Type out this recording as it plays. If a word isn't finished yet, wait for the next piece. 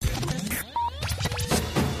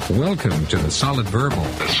Welcome to The Solid Verbal.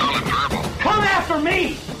 The Solid Verbal. Come after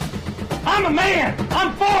me! I'm a man!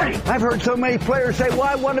 I'm 40! I've heard so many players say, well,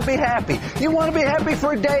 I want to be happy. You want to be happy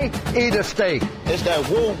for a day? Eat a steak. It's that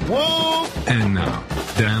woo-woo! And now,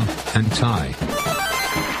 Dan and Ty.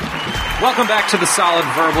 Welcome back to The Solid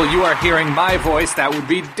Verbal. You are hearing my voice. That would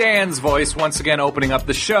be Dan's voice once again opening up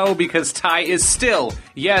the show because Ty is still,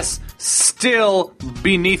 yes, still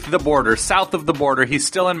beneath the border, south of the border. He's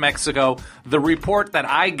still in Mexico. The report that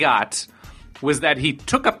I got was that he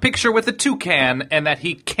took a picture with a toucan and that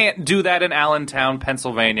he can't do that in Allentown,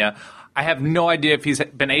 Pennsylvania. I have no idea if he's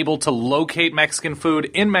been able to locate Mexican food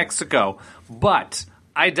in Mexico, but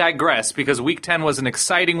I digress because Week 10 was an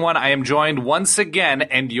exciting one. I am joined once again,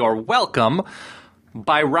 and you're welcome,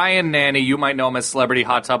 by Ryan Nanni. You might know him as Celebrity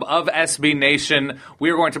Hot Tub of SB Nation. We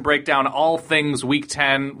are going to break down all things Week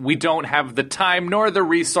 10. We don't have the time nor the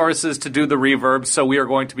resources to do the reverb, so we are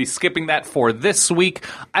going to be skipping that for this week.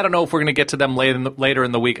 I don't know if we're going to get to them later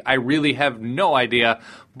in the week. I really have no idea,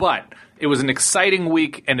 but it was an exciting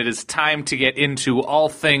week, and it is time to get into all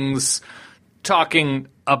things talking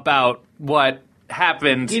about what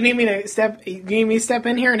happened. Do you need me to step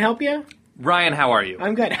in here and help you? Ryan, how are you?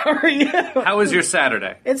 I'm good. How are you? How was your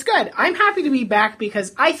Saturday? It's good. I'm happy to be back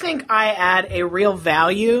because I think I add a real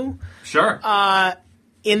value. Sure.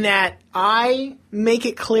 In that I make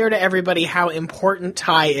it clear to everybody how important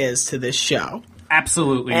Ty is to this show.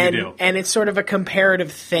 Absolutely, you do. And it's sort of a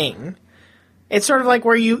comparative thing. It's sort of like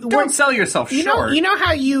where you don't sell yourself short. You know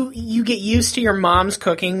how you get used to your mom's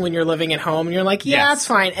cooking when you're living at home, and you're like, yeah, that's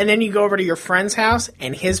fine. And then you go over to your friend's house,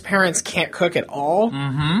 and his parents can't cook at all.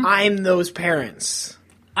 Mm-hmm. I'm those parents.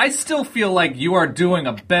 I still feel like you are doing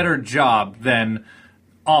a better job than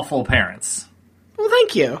awful parents. Well,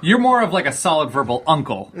 thank you. You're more of like a Solid Verbal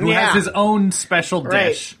uncle who has his own special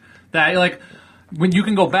dish that, like, when you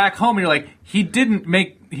can go back home and you're like, he didn't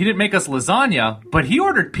make us lasagna, but he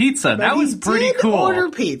ordered pizza. That was pretty cool. Order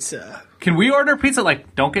pizza. Can we order pizza?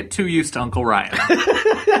 Like, don't get too used to Uncle Ryan.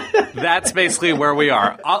 That's basically where we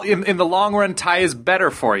are. In the long run, Ty is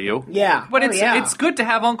better for you. Yeah. But it's good to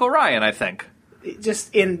have Uncle Ryan, I think.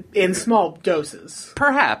 Just in small doses.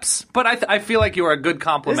 Perhaps. But I feel like you are a good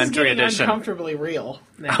complimentary addition. This is getting uncomfortably real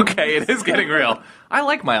now. Okay, it is getting real. I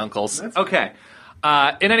like my uncles. Okay.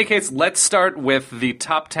 In any case, let's start with the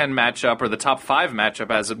top 10 matchup, or the top 5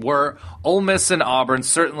 matchup, as it were. Ole Miss and Auburn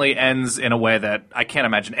certainly ends in a way that I can't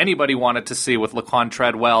imagine anybody wanted to see, with Laquan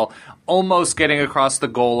Treadwell almost getting across the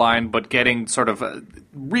goal line, but getting sort of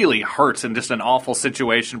really hurt in just an awful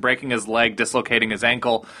situation, breaking his leg, dislocating his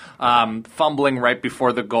ankle, fumbling right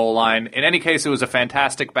before the goal line. In any case, it was a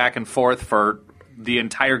fantastic back and forth for the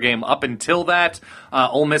entire game up until that.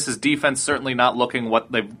 Ole Miss's defense certainly not looking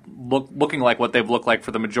like what they've looked like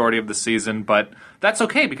for the majority of the season, but that's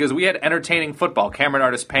okay because we had entertaining football. Cameron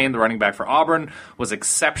Artis-Payne, the running back for Auburn, was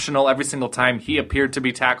exceptional every single time he appeared to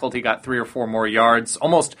be tackled. He got 3 or 4 more yards,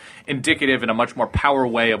 almost indicative in a much more power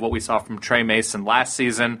way of what we saw from Trey Mason last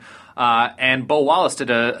season. And Bo Wallace did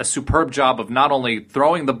a superb job of not only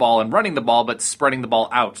throwing the ball and running the ball, but spreading the ball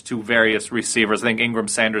out to various receivers. I think Ingram,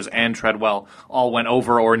 Sanders, and Treadwell all went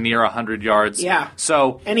over or near 100 yards. Yeah.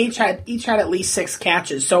 And each had at least 6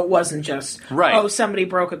 catches, so it wasn't just, somebody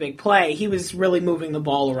broke a big play. He was really moving the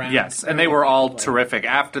ball around. Yes, and they were all terrific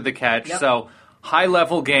after the catch. Yep. So,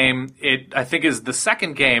 high-level game. It, I think, is the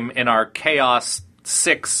second game in our Chaos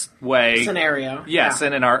 6-way scenario. Yes,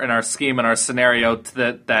 and in our scheme and our scenario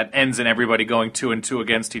that ends in everybody going 2-2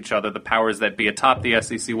 against each other, the powers that be atop the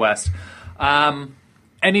SEC West.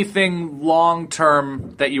 Anything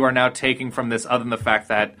long-term that you are now taking from this other than the fact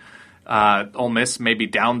that Ole Miss may be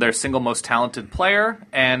down their single most talented player,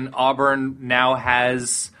 and Auburn now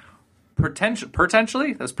has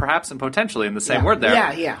potentially, that's perhaps and potentially in the same word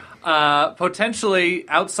there. Yeah. Potentially,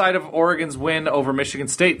 outside of Oregon's win over Michigan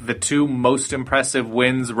State, the 2 most impressive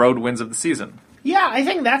road wins of the season. Yeah, I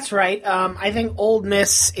think that's right. I think Ole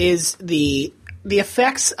Miss is the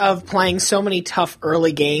effects of playing so many tough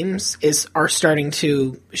early games are starting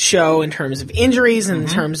to show in terms of injuries and in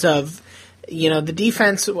terms of, the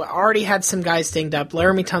defense already had some guys dinged up.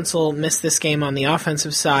 Laramie Tunsil missed this game on the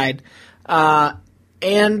offensive side.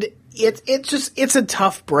 And it's a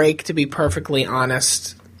tough break, to be perfectly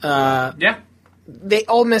honest.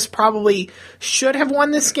 Ole Miss probably should have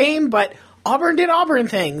won this game, but Auburn did Auburn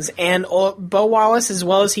things, and Bo Wallace, as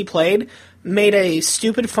well as he played, made a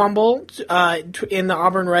stupid fumble in the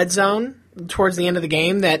Auburn red zone towards the end of the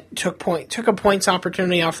game that took a points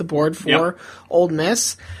opportunity off the board for Ole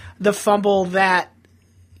Miss. The fumble that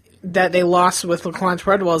they lost with Laquan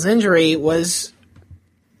Treadwell's injury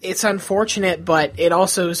it's unfortunate, but it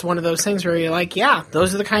also is one of those things where you're like, yeah,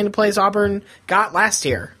 those are the kind of plays Auburn got last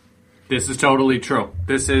year. This is totally true.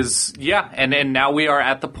 This is, and now we are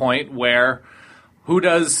at the point where who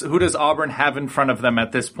does Auburn have in front of them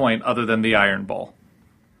at this point other than the Iron Bowl?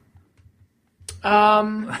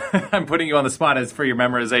 I'm putting you on the spot as for your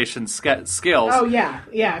memorization skills. Oh, yeah.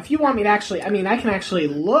 If you want me to actually, I can actually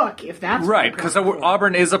look if that's right, because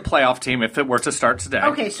Auburn is a playoff team if it were to start today.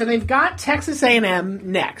 Okay, so they've got Texas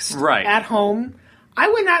A&M next. Right. At home. I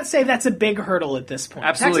would not say that's a big hurdle at this point.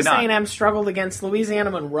 Absolutely Texas not. A&M struggled against Louisiana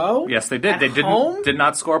Monroe. Yes, they did. They did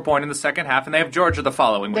not score a point in the second half, and they have Georgia the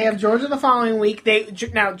following week. They have Georgia the following week.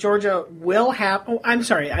 Now, Georgia will have... Oh, I'm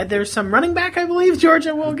sorry. There's some running back, I believe.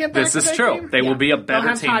 Georgia will get back. This is true. Game. They will be a better They'll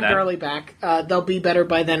have team Todd then. Gurley back. They'll be better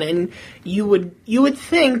by then. And you would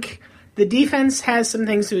think the defense has some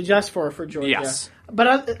things to adjust for Georgia. Yes.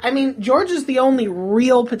 But, Georgia's the only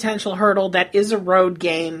real potential hurdle that is a road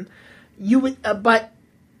game. But...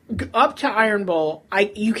 up to Iron Bowl,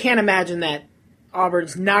 you can't imagine that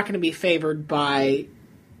Auburn's not going to be favored by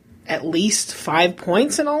at least 5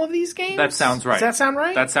 points in all of these games? That sounds right. Does that sound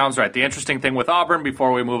right? That sounds right. The interesting thing with Auburn,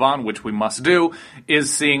 before we move on, which we must do,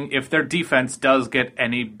 is seeing if their defense does get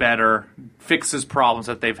any better, fixes problems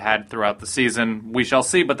that they've had throughout the season. We shall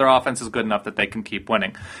see, but their offense is good enough that they can keep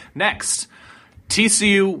winning. Next,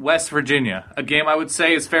 TCU, West Virginia. A game I would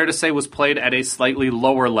say is fair to say was played at a slightly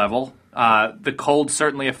lower level. The cold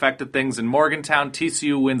certainly affected things in Morgantown.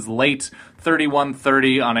 TCU wins late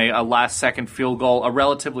 31-30 on a last-second field goal. A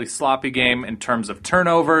relatively sloppy game in terms of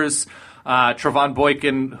turnovers. Trevon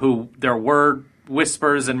Boykin, who there were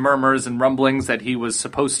whispers and murmurs and rumblings that he was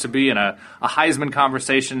supposed to be in a Heisman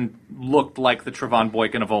conversation, looked like the Trevon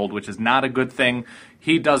Boykin of old, which is not a good thing.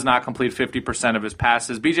 He does not complete 50% of his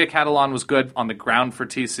passes. B.J. Catalon was good on the ground for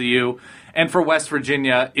TCU. And for West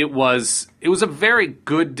Virginia, it was a very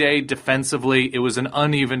good day defensively. It was an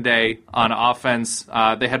uneven day on offense.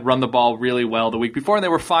 They had run the ball really well the week before, and they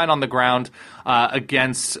were fine on the ground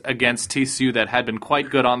against TCU that had been quite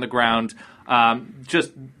good on the ground.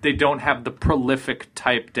 Just they don't have the prolific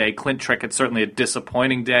type day. Clint Trick had certainly a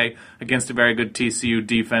disappointing day against a very good TCU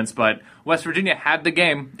defense, but West Virginia had the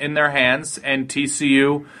game in their hands, and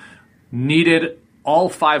TCU needed all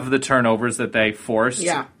 5 of the turnovers that they forced,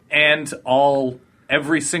 and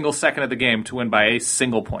every single second of the game to win by a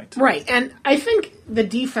single point. Right, and I think the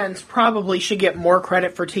defense probably should get more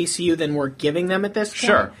credit for TCU than we're giving them at this point.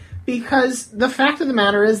 Sure. Because the fact of the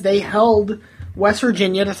matter is they held West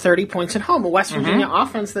Virginia to 30 points at home, a West Virginia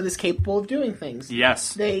offense that is capable of doing things.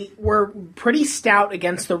 Yes. They were pretty stout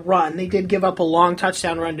against the run. They did give up a long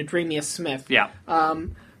touchdown run to Dreamius Smith. Yeah.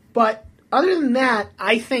 But other than that,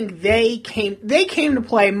 I think they came to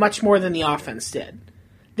play much more than the offense did.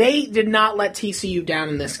 They did not let TCU down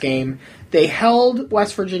in this game. They held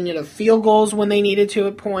West Virginia to field goals when they needed to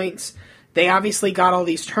at points. They obviously got all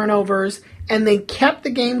these turnovers, and they kept the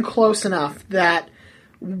game close enough that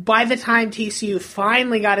by the time TCU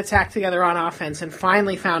finally got its act together on offense and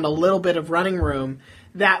finally found a little bit of running room,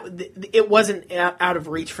 that it wasn't out of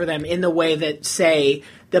reach for them in the way that, say,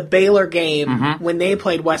 the Baylor game when they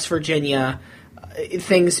played West Virginia,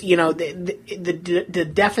 things,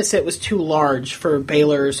 the deficit was too large for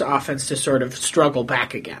Baylor's offense to sort of struggle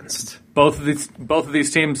back against. Both of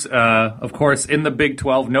these teams, of course, in the Big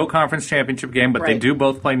 12, no conference championship game, but they do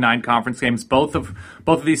both play 9 conference games. Both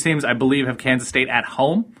of these teams, I believe, have Kansas State at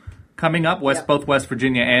home coming up. Both West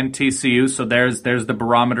Virginia and TCU. So there's the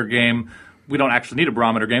barometer game. We don't actually need a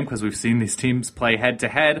barometer game because we've seen these teams play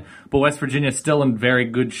head-to-head, but West Virginia is still in very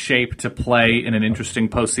good shape to play in an interesting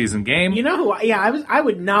postseason game. You know who? Yeah, I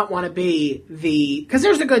would not want to be because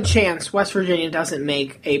there's a good chance West Virginia doesn't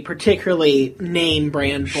make a particularly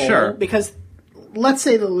name-brand bowl. Sure. Because let's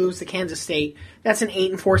say they lose to Kansas State. That's an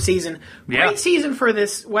 8-4 season. Great season for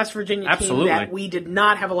this West Virginia team that we did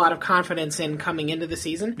not have a lot of confidence in coming into the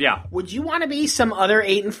season. Yeah. Would you want to be some other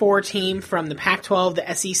 8-4 team from the Pac-12,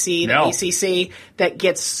 the SEC, the ACC that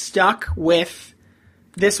gets stuck with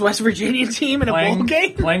this West Virginia team in a bowl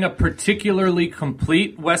game? Playing a particularly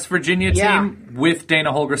complete West Virginia team with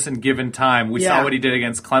Dana Holgorsen given time. We saw what he did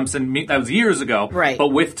against Clemson. That was years ago. Right. But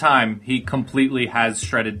with time, he completely has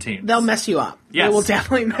shredded teams. They'll mess you up. Yes. They will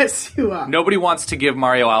definitely mess you up. Nobody wants to give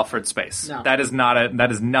Mario Alford space. No. That is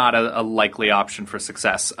not a likely option for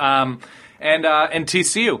success. And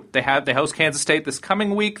TCU, they host Kansas State this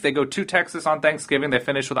coming week. They go to Texas on Thanksgiving. They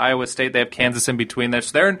finish with Iowa State. They have Kansas in between there.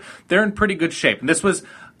 So they're in pretty good shape. And this was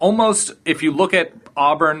almost, if you look at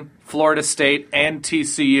Auburn, Florida State, and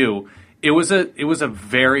TCU, it was a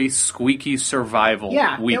very squeaky survival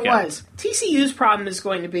weekend. It was. TCU's problem is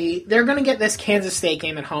going to be they're going to get this Kansas State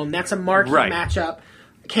game at home. That's a marquee matchup.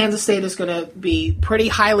 Kansas State is going to be pretty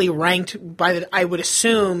highly ranked I would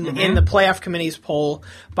assume, in the playoff committee's poll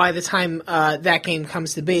by the time that game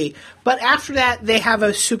comes to be. But after that, they have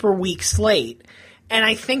a super weak slate. And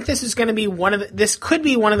I think this is going to be this could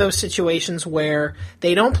be one of those situations where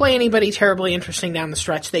they don't play anybody terribly interesting down the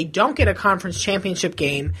stretch. They don't get a conference championship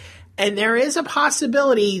game. And there is a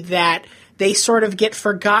possibility that they sort of get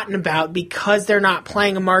forgotten about because they're not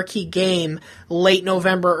playing a marquee game late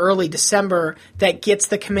November, early December that gets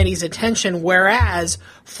the committee's attention, whereas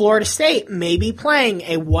Florida State may be playing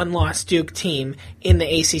a one-loss Duke team in the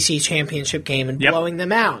ACC championship game and blowing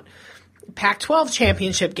them out. Pac-12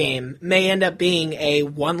 championship game may end up being a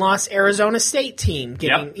one-loss Arizona State team.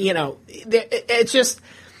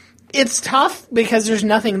 It's tough because there's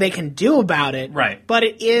nothing they can do about it. Right. But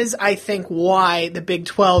it is, I think, why the Big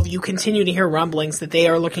 12, you continue to hear rumblings that they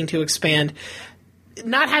are looking to expand.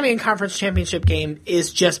 Not having a conference championship game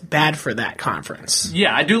is just bad for that conference.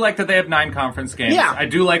 Yeah, I do like that they have 9 conference games. Yeah. I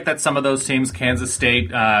do like that some of those teams, Kansas State,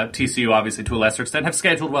 TCU, obviously to a lesser extent, have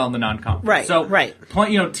scheduled well in the non-conference. Right, so, right.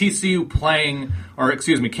 TCU playing,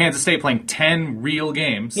 Kansas State playing 10 real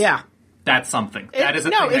games. Yeah. That's something. That is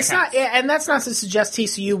a thing that it's not, and that's not to suggest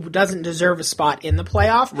TCU doesn't deserve a spot in the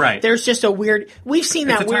playoff. Right. There's just a weird. We've seen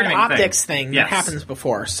that weird optics thing that happens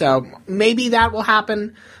before, so maybe that will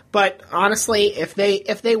happen. But honestly, if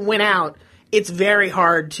they win out, it's very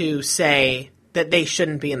hard to say that they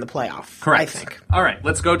shouldn't be in the playoff. Correct. I think. All right,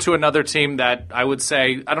 let's go to another team that I would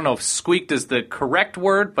say, I don't know if squeaked is the correct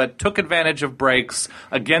word, but took advantage of breaks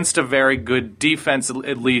against a very good defense,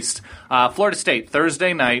 at least. Florida State,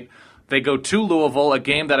 Thursday night. They go to Louisville, a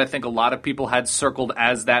game that I think a lot of people had circled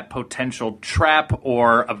as that potential trap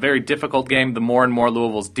or a very difficult game. The more and more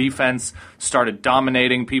Louisville's defense started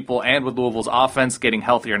dominating people, and with Louisville's offense getting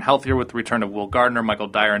healthier and healthier with the return of Will Gardner, Michael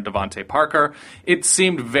Dyer, and Devontae Parker, it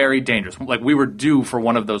seemed very dangerous. Like we were due for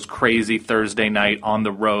one of those crazy Thursday night on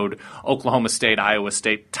the road, Oklahoma State, Iowa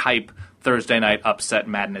State type Thursday night upset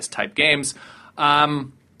madness type games.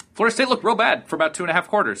 Florida State looked real bad for about 2.5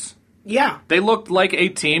 quarters. Yeah. They looked like a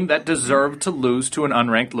team that deserved to lose to an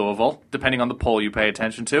unranked Louisville, depending on the poll you pay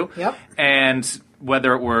attention to. Yep. And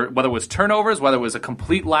whether it was turnovers, whether it was a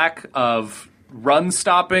complete lack of run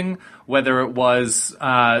stopping, whether it was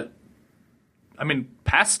pass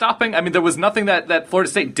stopping. I mean, there was nothing that Florida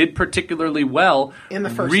State did particularly well in the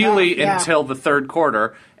first really half, until the third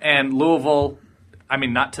quarter. And Louisville, I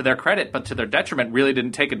mean, not to their credit, but to their detriment, really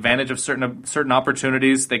didn't take advantage of certain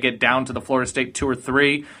opportunities. They get down to the Florida State 2 or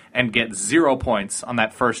 3 and get 0 points on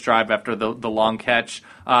that first drive after the long catch.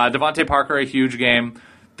 Devontae Parker, a huge game.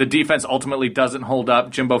 The defense ultimately doesn't hold up.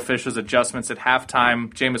 Jimbo Fisher's adjustments at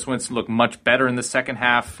halftime. Jameis Winston looked much better in the second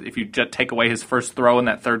half. If you just take away his first throw in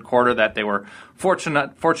that third quarter, that they were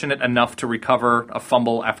fortunate enough to recover a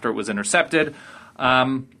fumble after it was intercepted.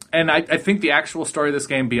 And I think the actual story of this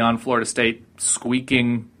game, beyond Florida State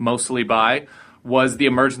squeaking mostly by, was the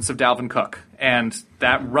emergence of Dalvin Cook. And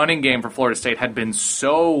that running game for Florida State had been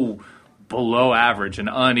so below average and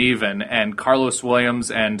uneven. And Carlos Williams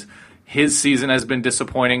and his season has been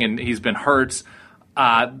disappointing, and he's been hurt.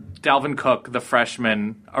 Dalvin Cook, the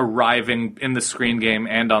freshman, arriving in the screen game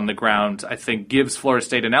and on the ground, I think gives Florida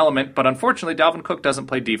State an element. But unfortunately, Dalvin Cook doesn't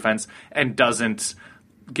play defense and doesn't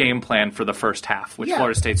game plan for the first half, which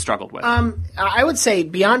Florida State struggled with. I would say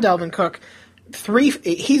beyond Dalvin Cook,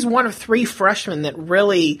 he's one of 3 freshmen that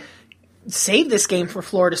really saved this game for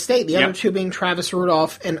Florida State. The other 2 being Travis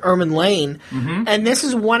Rudolph and Erman Lane. Mm-hmm. And this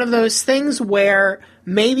is one of those things where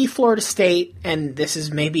maybe Florida State, and this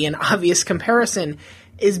is maybe an obvious comparison,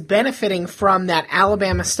 is benefiting from that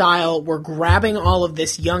Alabama style. We're grabbing all of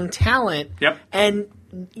this young talent. Yep. And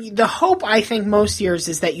the hope, I think, most years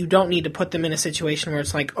is that you don't need to put them in a situation where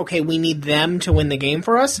it's like, okay, we need them to win the game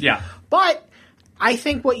for us. Yeah. But I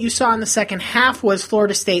think what you saw in the second half was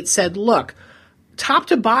Florida State said, look, top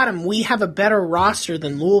to bottom, we have a better roster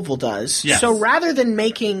than Louisville does. Yes. So rather than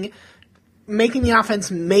making the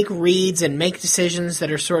offense make reads and make decisions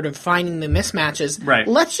that are sort of finding the mismatches, right,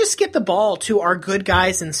 let's just get the ball to our good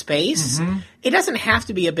guys in space. Mm-hmm. It doesn't have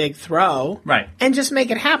to be a big throw. Right. And just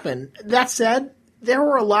make it happen. That said, there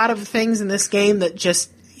were a lot of things in this game that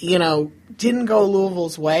just, didn't go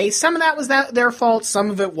Louisville's way. Some of that was their fault. Some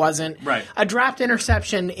of it wasn't. Right. A dropped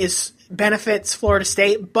interception benefits Florida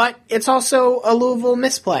State, but it's also a Louisville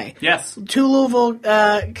misplay. Yes. 2 Louisville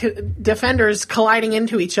defenders colliding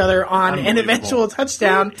into each other on an eventual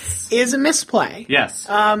touchdown is a misplay. Yes.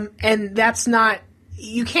 And that's not.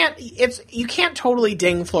 You can't totally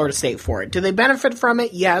ding Florida State for it. Do they benefit from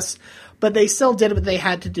it? Yes, but they still did what they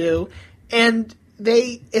had to do, and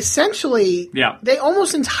they essentially they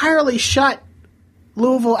almost entirely shut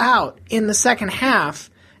Louisville out in the second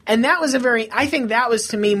half. And that was I think that was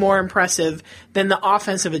to me more impressive than the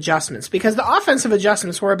offensive adjustments, because the offensive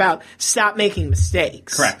adjustments were about stop making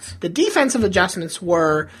mistakes. Correct. The defensive adjustments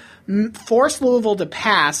were force Louisville to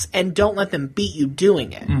pass and don't let them beat you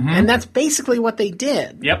doing it. And that's basically what they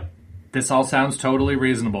did. Yep. This all sounds totally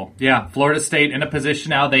reasonable. Yeah, Florida State in a position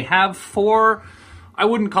now. They have 4, I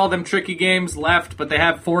wouldn't call them tricky games left, but they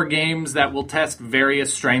have 4 games that will test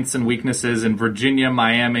various strengths and weaknesses in Virginia,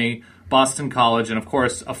 Miami, Boston College, and of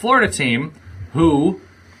course a Florida team who,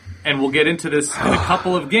 and we'll get into this in a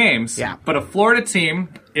couple of games, but a Florida team,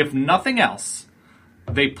 if nothing else,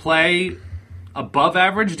 they play above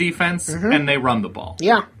average defense and they run the ball.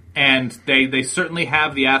 Yeah. And they certainly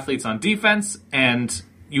have the athletes on defense, and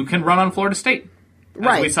you can run on Florida State,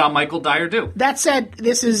 as we saw Michael Dyer do. That said,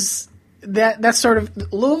 that's sort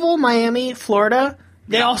of Louisville, Miami, Florida.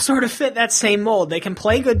 They all sort of fit that same mold. They can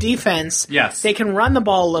play good defense. Yes. They can run the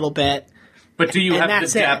ball a little bit. But do you have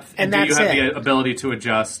the depth and do you have the ability to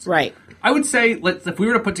adjust? Right. I would say, if we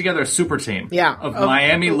were to put together a super team of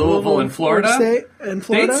Miami, Louisville, and Florida,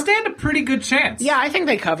 they'd stand a pretty good chance. Yeah, I think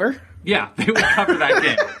they cover. Yeah, they would cover that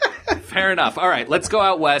game. Fair enough. All right, let's go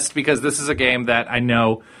out west, because this is a game that I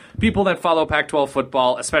know people that follow Pac-12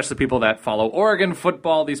 football, especially people that follow Oregon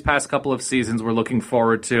football these past couple of seasons, were looking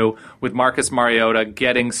forward to, with Marcus Mariota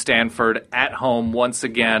getting Stanford at home once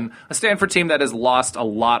again. A Stanford team that has lost a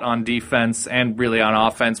lot on defense and really on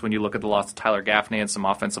offense when you look at the loss of Tyler Gaffney and some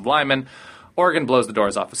offensive linemen. Oregon blows the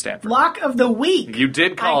doors off of Stanford. Lock of the week. You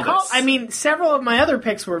did call this. I mean, several of my other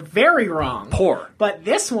picks were very wrong. Poor. But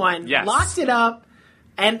this one locked it up.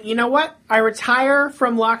 And you know what? I retire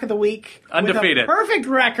from Lock of the Week undefeated. With a perfect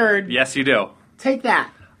record. Yes, you do. Take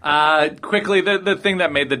that. Quickly, the thing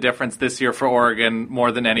that made the difference this year for Oregon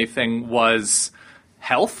more than anything was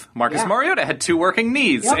health. Marcus Mariota had 2 working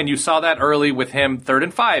knees, and you saw that early with him. 3rd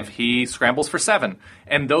and 5, he scrambles for 7.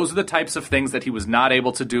 And those are the types of things that he was not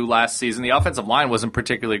able to do last season. The offensive line wasn't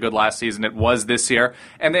particularly good last season. It was this year.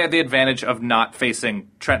 And they had the advantage of not facing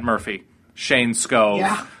Trent Murphy, Shane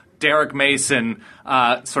Skove, Derek Mason,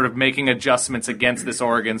 sort of making adjustments against this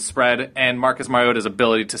Oregon spread, and Marcus Mariota's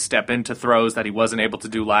ability to step into throws that he wasn't able to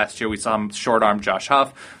do last year. We saw him short-arm Josh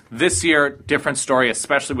Huff. This year, different story,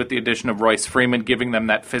 especially with the addition of Royce Freeman, giving them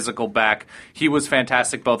that physical back. He was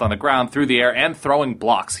fantastic both on the ground, through the air, and throwing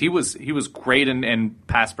blocks. He was great in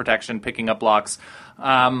pass protection, picking up blocks.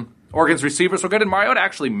 Oregon's receivers were good, and Mariota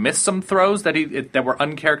actually missed some throws that were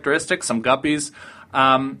uncharacteristic, some guppies.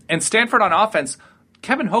 And Stanford on offense,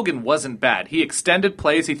 Kevin Hogan wasn't bad. He extended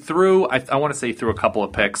plays. He threw, I want to say he threw a couple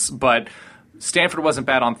of picks, but Stanford wasn't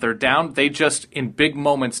bad on 3rd down. They just, in big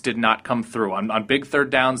moments, did not come through. On big 3rd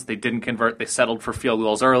downs, they didn't convert. They settled for field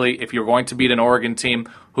goals early. If you're going to beat an Oregon team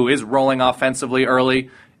who is rolling offensively early,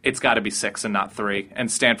 it's got to be 6 and not 3.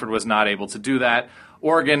 And Stanford was not able to do that.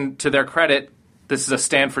 Oregon, to their credit, this is a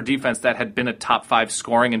Stanford defense that had been a top 5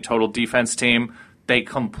 scoring and total defense team. They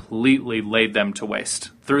completely laid them to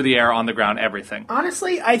waste. Through the air, on the ground, everything.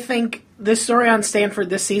 Honestly, I think the story on Stanford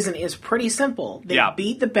this season is pretty simple. They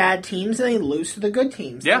beat the bad teams and they lose to the good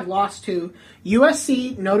teams. Yeah. They lost to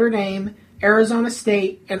USC, Notre Dame, Arizona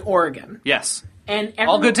State, and Oregon. Yes. And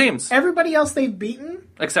all good teams. Everybody else they've beaten,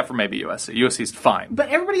 except for maybe USC. USC's fine. But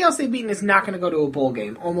everybody else they've beaten is not going to go to a bowl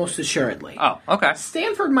game, almost assuredly. Oh, okay.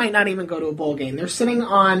 Stanford might not even go to a bowl game. They're sitting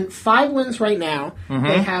on 5 wins right now.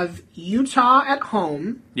 They have Utah at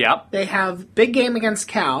home. Yep. They have big game against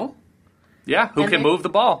Cal. Yeah, who can move the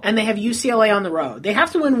ball. And they have UCLA on the road. They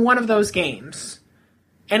have to win one of those games.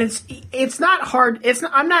 And it's not hard.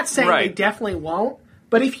 I'm not saying they definitely won't.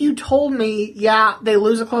 But if you told me, they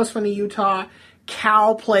lose a close one to Utah,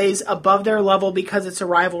 Cal plays above their level because it's a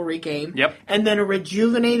rivalry game. Yep. And then a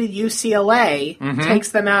rejuvenated UCLA takes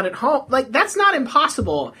them out at home. Like, that's not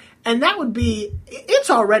impossible. And that would be, it's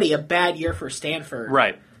already a bad year for Stanford.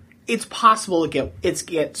 Right. It's possible it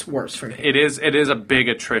gets worse from here. It is a big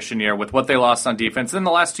attrition year with what they lost on defense. In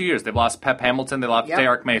the last 2 years, they've lost Pep Hamilton, they lost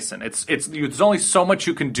Derek Mason. There's only so much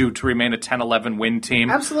you can do to remain a 10-11 win team.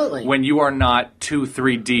 Absolutely. When you are not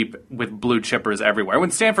 2-3 deep with blue chippers everywhere.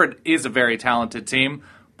 When Stanford is a very talented team,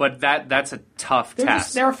 but that's a tough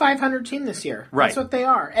task. They're a 500 team this year. Right. That's what they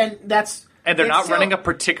are. And they're not running a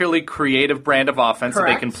particularly creative brand of offense that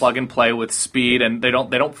they can plug and play with speed, and they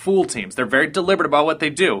don't fool teams. They're very deliberate about what they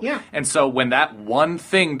do. Yeah. And so when that one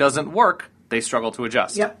thing doesn't work, they struggle to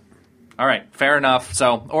adjust. Yep. All right, fair enough.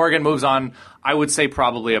 So Oregon moves on. I would say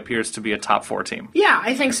probably appears to be a top 4 team. Yeah,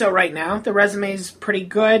 I think so right now. The resume's pretty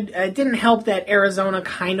good. It didn't help that Arizona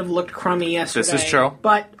kind of looked crummy yesterday. This is true.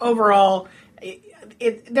 But overall,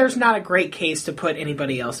 there's not a great case to put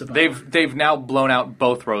anybody else above. They've now blown out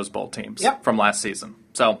both Rose Bowl teams from last season.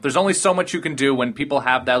 So there's only so much you can do when people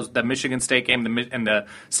have the Michigan State game and the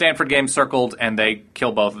Stanford game circled, and they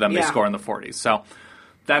kill both of them. They score in the 40s. So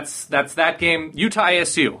that's that game. Utah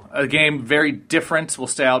ASU, a game very different. We'll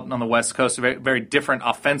stay out on the West Coast. Very, very different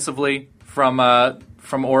offensively from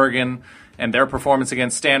Oregon and their performance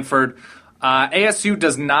against Stanford. ASU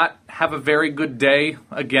does not have a very good day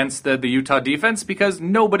against the Utah defense because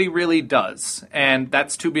nobody really does. And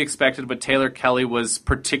that's to be expected, but Taylor Kelly was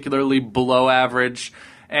particularly below average.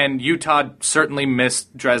 And Utah certainly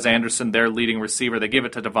missed Drez Anderson, their leading receiver. They give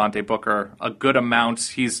it to Devontae Booker a good amount.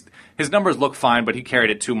 His numbers look fine, but he carried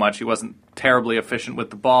it too much. He wasn't terribly efficient with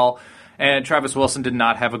the ball. And Travis Wilson did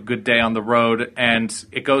not have a good day on the road. And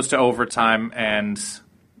it goes to overtime, and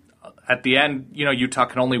at the end, Utah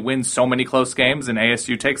can only win so many close games, and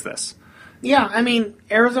ASU takes this. Yeah, I mean,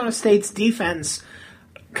 Arizona State's defense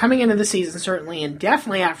coming into the season, certainly, and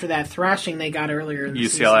definitely after that thrashing they got earlier in the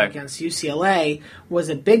season against UCLA, was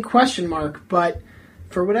a big question mark. But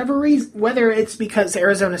for whatever reason, whether it's because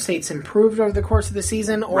Arizona State's improved over the course of the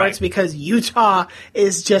season or it's because Utah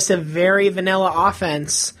is just a very vanilla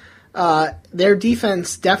offense, their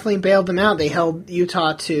defense definitely bailed them out. They held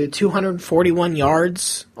Utah to 241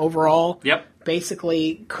 yards overall. Yep.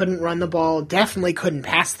 Basically couldn't run the ball, definitely couldn't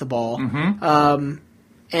pass the ball. Mm-hmm.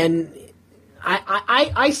 And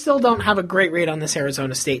I still don't have a great read on this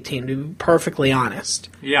Arizona State team, to be perfectly honest.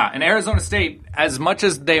 Yeah, and Arizona State, as much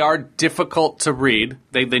as they are difficult to read,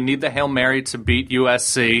 they need the Hail Mary to beat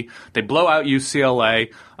USC. They blow out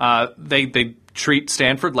UCLA. They treat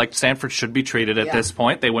Stanford like Stanford should be treated at this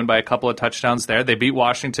point. They win by a couple of touchdowns there. They beat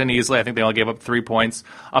Washington easily. I think they only gave up 3 points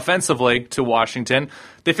offensively to Washington.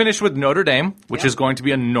 They finished with Notre Dame, which is going to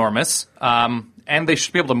be enormous. And they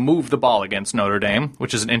should be able to move the ball against Notre Dame,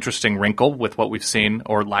 which is an interesting wrinkle with what we've seen,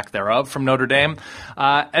 or lack thereof, from Notre Dame.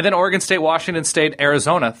 And then Oregon State, Washington State,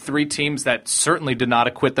 Arizona, 3 teams that certainly did not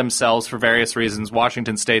acquit themselves for various reasons.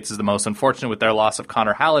 Washington State's is the most unfortunate with their loss of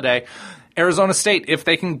Connor Halliday. Arizona State, if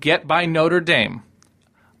they can get by Notre Dame,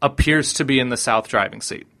 appears to be in the South driving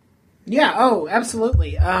seat. Yeah,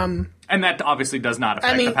 absolutely. And that obviously does not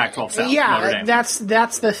affect the Pac-12 South. Yeah, Notre Dame.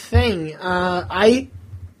 that's the thing. I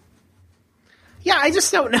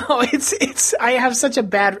just don't know. It's. I have such a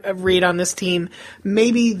bad read on this team.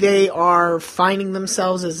 Maybe they are finding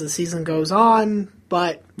themselves as the season goes on,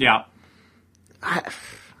 but yeah,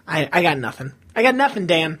 I got nothing. I got nothing,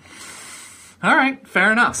 Dan. All right,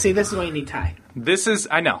 fair enough. See, this is why you need Ty.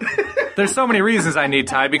 I know. There's so many reasons I need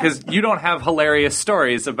Ty, because you don't have hilarious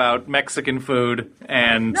stories about Mexican food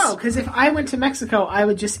and... No, because if I went to Mexico, I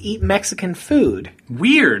would just eat Mexican food.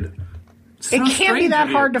 Weird. It can't be that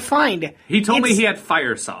hard to find. He told me he had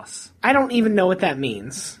fire sauce. I don't even know what that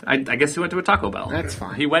means. I guess he went to a Taco Bell. That's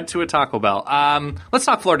fine. He went to a Taco Bell. Let's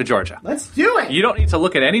talk Florida, Georgia. Let's do it. You don't need to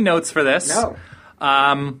look at any notes for this.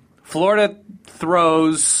 No. Florida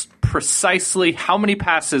throws precisely how many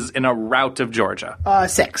passes in a rout of Georgia?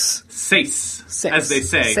 6. Seis, as they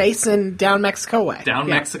say. Seis and down Mexico way.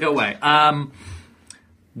 Mexico way.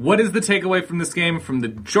 What is the takeaway from this game from the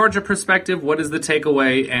Georgia perspective? What is the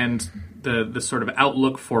takeaway and the sort of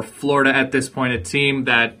outlook for Florida at this point, a team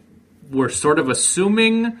that we're sort of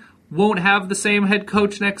assuming won't have the same head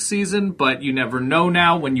coach next season, but you never know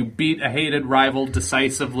now when you beat a hated rival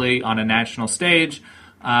decisively on a national stage.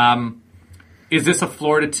 Is this a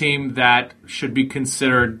Florida team that should be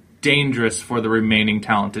considered dangerous for the remaining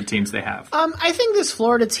talented teams they have? I think this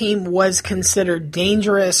Florida team was considered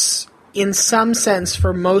dangerous in some sense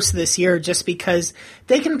for most of this year, just because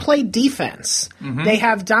they can play defense. Mm-hmm. They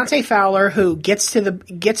have Dante Fowler, who gets to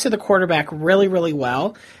the quarterback really, really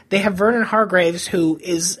well. They have Vernon Hargraves, who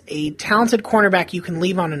is a talented cornerback you can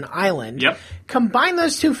leave on an island. Yep. Combine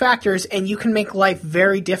those two factors, and you can make life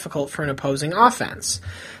very difficult for an opposing offense.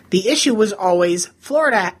 The issue was always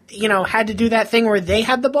Florida, had to do that thing where they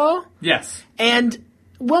had the ball. Yes. And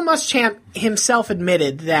Will Muschamp himself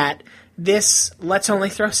admitted that this let's only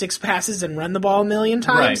throw 6 passes and run the ball a million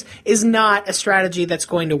times is not a strategy that's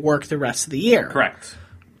going to work the rest of the year. Correct.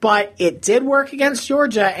 But it did work against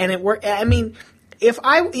Georgia, and it worked. I mean,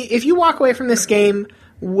 if you walk away from this game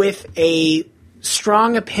with a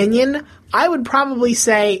strong opinion, I would probably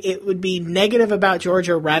say it would be negative about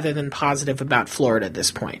Georgia rather than positive about Florida at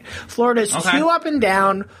this point. Florida's too up and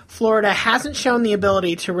down. Florida hasn't shown the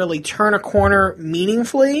ability to really turn a corner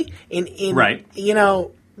meaningfully.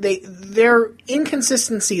 Their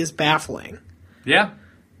inconsistency is baffling. Yeah.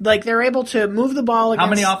 Like, they're able to move the ball against... How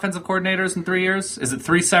many offensive coordinators in 3 years? Is it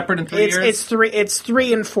 3 separate in 3 years? It's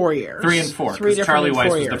 3 and 4 years. 3 and 4, because Charlie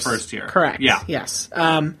Weiss was the first year. Correct. Yeah. Yes.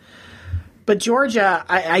 But Georgia,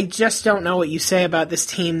 I just don't know what you say about this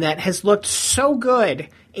team that has looked so good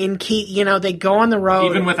in key. They go on the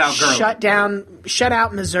road, Even without Gurley. shut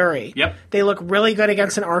out Missouri. Yep. They look really good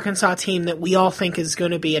against an Arkansas team that we all think is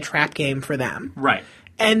going to be a trap game for them. Right.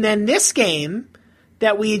 And then this game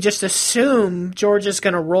that we just assume Georgia's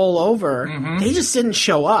going to roll over, they just didn't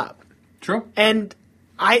show up. True. And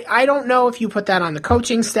I don't know if you put that on the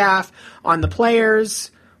coaching staff, on the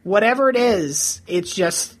players, whatever it is. It's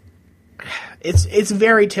just it's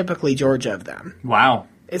very typically Georgia of them. Wow.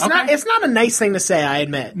 It's not a nice thing to say, I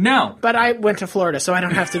admit. No. But I went to Florida, so I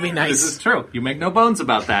don't have to be nice. This is true. You make no bones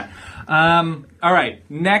about that. All right.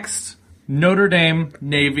 Next, Notre Dame,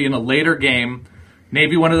 Navy in a later game.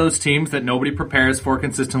 Navy, one of those teams that nobody prepares for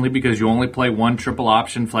consistently because you only play one triple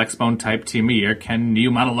option flexbone type team a year. Ken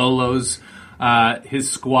Niumatalolo's his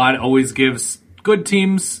squad always gives good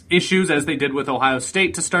teams issues, as they did with Ohio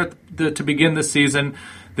State to begin the season.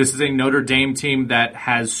 This is a Notre Dame team that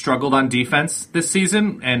has struggled on defense this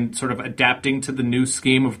season and sort of adapting to the new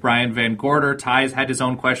scheme of Brian Van Gorder. Ty's had his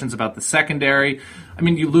own questions about the secondary. I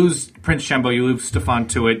mean, you lose Prince Shembo, you lose Stephon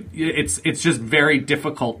Tuitt. It's just very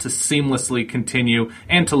difficult to seamlessly continue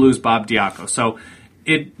and to lose Bob Diaco. So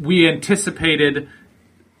we anticipated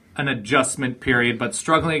an adjustment period, but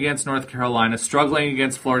struggling against North Carolina, struggling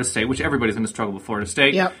against Florida State, which everybody's going to struggle with Florida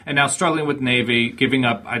State, and now struggling with Navy, giving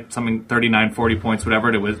up something 39, 40 points,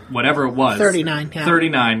 whatever it was. 39, yeah.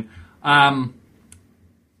 39.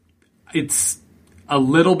 It's a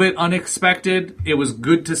little bit unexpected. It was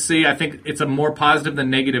good to see. I think it's a more positive than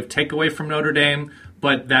negative takeaway from Notre Dame,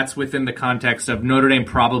 but that's within the context of Notre Dame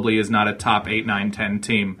probably is not a top 8, 9, 10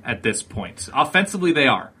 team at this point. Offensively, they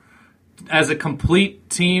are. As a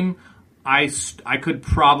complete team, I could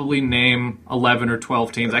probably name 11 or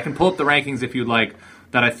 12 teams. I can pull up the rankings if you'd like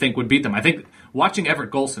that I think would beat them. I think watching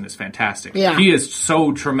Everett Golson is fantastic. Yeah. He is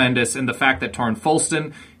so tremendous, and the fact that Torrin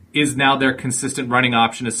Folston is now their consistent running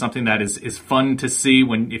option is something that is fun to see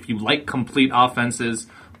if you like complete offenses,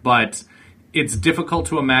 but it's difficult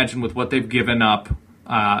to imagine with what they've given up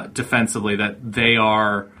defensively that they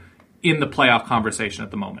are in the playoff conversation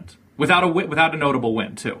at the moment. Without a notable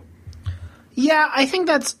win, too. Yeah, I think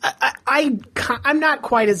that's. I'm not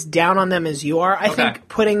quite as down on them as you are. I think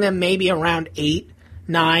putting them maybe around 8,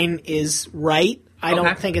 9 is right. I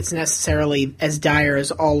don't think it's necessarily as dire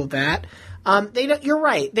as all of that. You're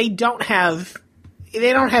right. They don't have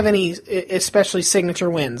any especially signature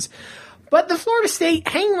wins. But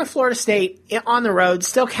hanging with Florida State on the road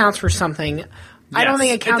still counts for something. I don't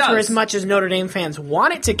think it counts for as much as Notre Dame fans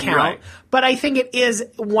want it to count, but I think it is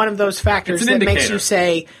one of those factors that makes you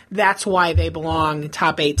say that's why they belong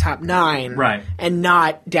top 8, top 9, and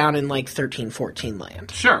not down in like 13, 14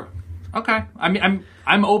 land. Sure. Okay. I mean,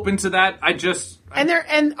 I'm open to that.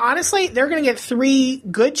 And honestly, they're going to get 3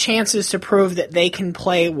 good chances to prove that they can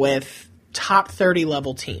play with top 30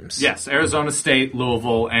 level teams. Yes, Arizona State,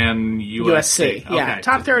 Louisville, and USC. Yeah,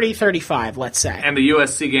 top 30, 35, let's say. And the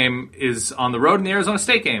USC game is on the road, and the Arizona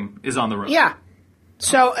State game is on the road. Yeah.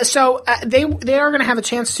 So they are going to have a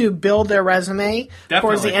chance to build their resume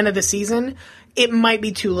towards the end of the season. It might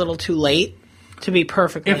be too little too late, to be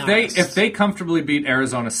perfectly honest. If they comfortably beat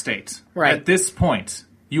Arizona State, at this point,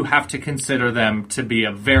 you have to consider them to be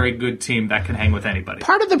a very good team that can hang with anybody.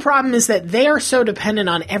 Part of the problem is that they are so dependent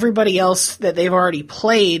on everybody else that they've already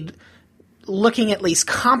played looking at least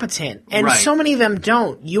competent. And so many of them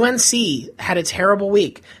don't. UNC had a terrible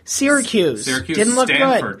week. Syracuse didn't look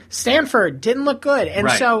good. Stanford didn't look good. And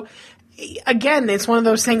so, again, it's one of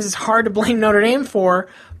those things it's hard to blame Notre Dame for,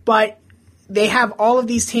 but they have all of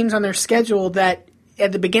these teams on their schedule that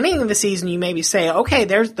at the beginning of the season, you maybe say, okay,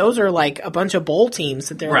 those are like a bunch of bowl teams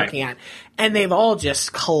that they're looking at, and they've all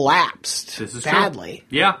just collapsed badly.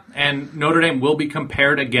 True. Yeah, and Notre Dame will be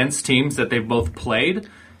compared against teams that they've both played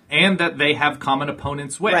and that they have common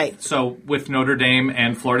opponents with. Right. So with Notre Dame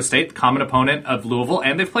and Florida State, common opponent of Louisville,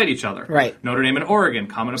 and they've played each other. Right. Notre Dame and Oregon,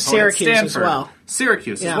 common opponent Syracuse Stanford. as well.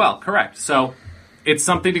 Syracuse as well, correct. So it's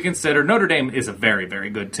something to consider. Notre Dame is a very, very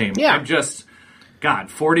good team. Yeah.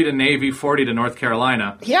 40 to Navy, 40 to North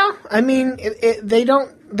Carolina. Yeah, I mean, they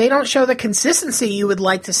don't show the consistency you would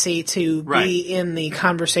like to see to be in the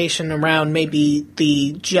conversation around maybe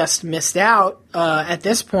the just missed out at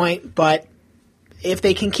this point. But if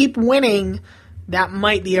they can keep winning, that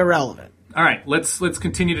might be irrelevant. All right, let's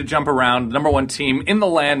continue to jump around. Number 1 team in the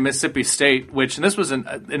land, Mississippi State, and this was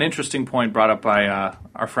an interesting point brought up by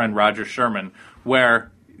our friend Roger Sherman,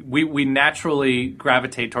 where we naturally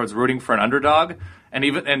gravitate towards rooting for an underdog,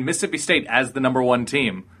 and Mississippi State as the number 1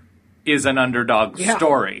 team is an underdog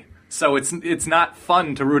story. So it's not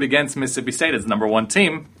fun to root against Mississippi State as the number one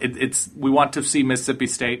team. We want to see Mississippi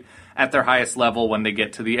State at their highest level when they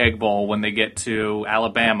get to the Egg Bowl, when they get to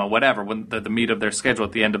Alabama, whatever, when the meat of their schedule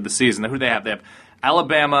at the end of the season. Who do they have? They have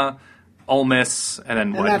Alabama, Ole Miss, and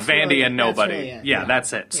then Vandy really, and nobody. Really it. Yeah,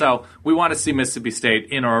 that's it. Yeah. So we want to see Mississippi State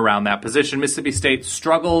in or around that position. Mississippi State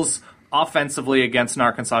struggles offensively against an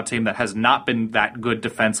Arkansas team that has not been that good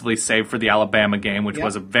defensively, save for the Alabama game, which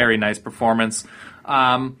was a very nice performance.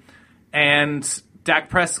 And Dak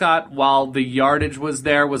Prescott, while the yardage was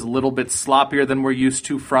there, was a little bit sloppier than we're used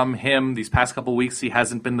to from him. These past couple weeks, he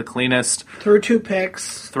hasn't been the cleanest. Threw 2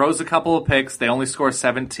 picks. Throws a couple of picks. They only score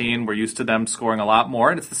 17. We're used to them scoring a lot more.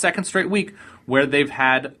 And it's the second straight week where they've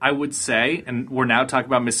had, I would say, and we're now talking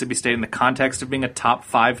about Mississippi State in the context of being a top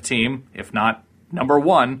 5 team, if not number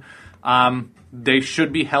 1. They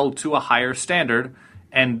should be held to a higher standard,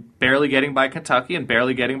 and barely getting by Kentucky and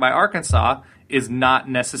barely getting by Arkansas is not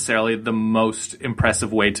necessarily the most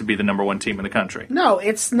impressive way to be the number 1 team in the country. No,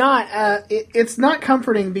 it's not. It's not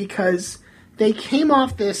comforting because they came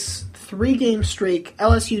off this 3-game streak,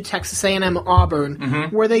 LSU, Texas A&M,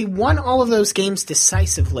 Auburn, where they won all of those games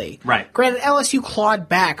decisively. Right. Granted, LSU clawed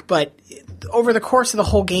back, but over the course of the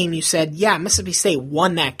whole game, you said, yeah, Mississippi State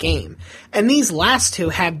won that game. And these last 2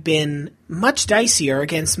 have been much dicier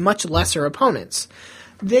against much lesser opponents.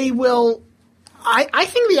 They will... I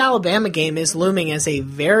think the Alabama game is looming as a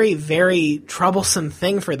very, very troublesome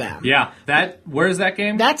thing for them. Yeah. Where is that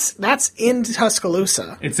game? That's in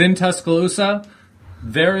Tuscaloosa. It's in Tuscaloosa.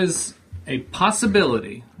 There is a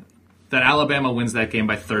possibility that Alabama wins that game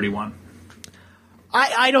by 31.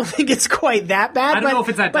 I don't think it's quite that bad. I don't know if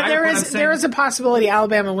it's that but dire, there is a possibility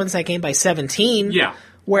Alabama wins that game by 17. Yeah.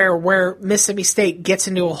 Where Mississippi State gets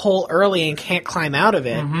into a hole early and can't climb out of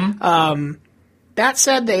it. That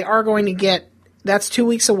said, they are going to get... That's 2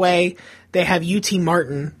 weeks away. They have UT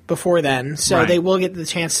Martin before then, so they will get the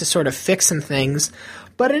chance to sort of fix some things.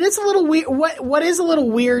 But it is a little weird. What is a little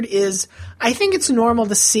weird is I think it's normal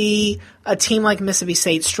to see a team like Mississippi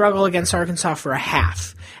State struggle against Arkansas for a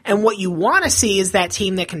half. And what you want to see is that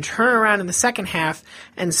team that can turn around in the second half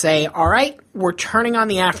and say, all right, we're turning on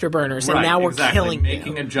the afterburners, and now we're killing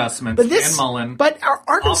making you. adjustments. Dan Mullen, but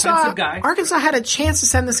Arkansas had a chance to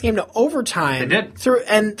send this game to overtime. They did.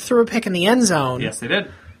 Threw a pick in the end zone. Yes, they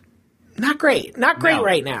did. Not great. Not great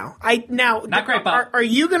right now. Not great, Bob. Are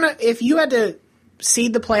you gonna, if you had to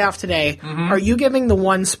seed the playoff today, are you giving the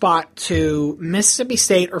 1 spot to Mississippi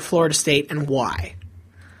State or Florida State, and why?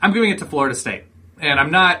 I'm giving it to Florida State. And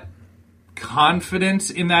I'm not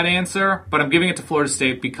confident in that answer, but I'm giving it to Florida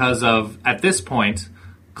State because of, at this point,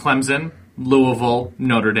 Clemson, Louisville,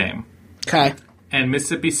 Notre Dame. Okay. And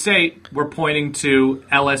Mississippi State, we're pointing to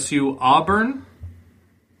LSU, Auburn.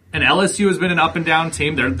 And LSU has been an up-and-down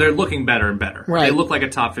team. They're looking better and better. Right. They look like a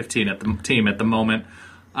top 15 team at the moment.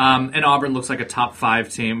 And Auburn looks like a top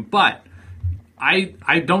 5 team. But I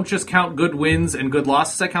don't just count good wins and good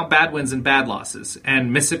losses. I count bad wins and bad losses.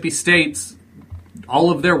 And Mississippi State's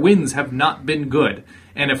all of their wins have not been good.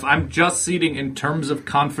 And if I'm just seeding in terms of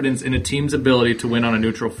confidence in a team's ability to win on a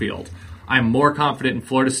neutral field, I'm more confident in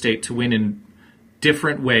Florida State to win in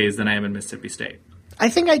different ways than I am in Mississippi State. I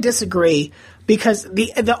think I disagree because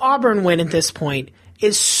the Auburn win at this point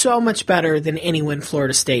is so much better than any win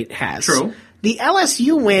Florida State has. True. The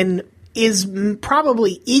LSU win is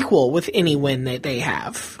probably equal with any win that they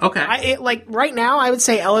have. Okay. Right now, I would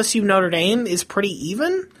say LSU Notre Dame is pretty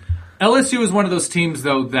even. LSU is one of those teams,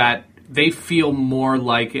 though, that they feel more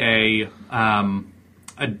like a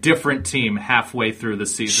different team halfway through the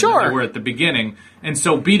season than they were at the beginning. And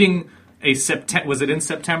so beating was it in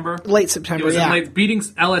September? Late September, Beating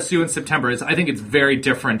LSU in September I think it's very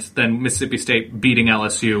different than Mississippi State beating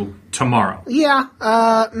LSU tomorrow.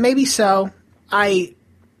 Yeah, maybe so.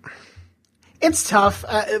 It's tough.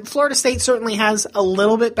 Florida State certainly has a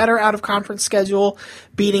little bit better out-of-conference schedule,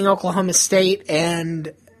 beating Oklahoma State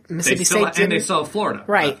and Mississippi State didn't. And they still have Florida.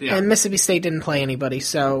 Right, and Mississippi State didn't play anybody,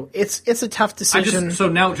 so it's a tough decision. So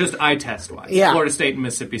now just eye test-wise, Florida State and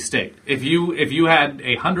Mississippi State. If you had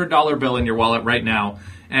a $100 bill in your wallet right now,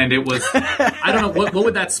 and it was, I don't know, what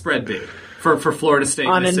would that spread be? For Florida State,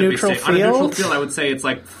 on Mississippi a neutral State. field? On a neutral field, I would say it's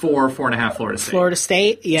like 4.5 Florida State. Florida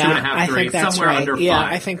State, yeah, 2.5 I to think 8, that's somewhere right. under 5. Yeah,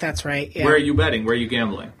 I think that's right. Yeah. Where are you betting? Where are you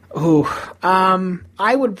gambling? Ooh,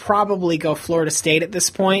 I would probably go Florida State at this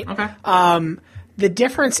point. Okay. The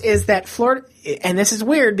difference is that Florida, and this is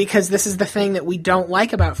weird because this is the thing that we don't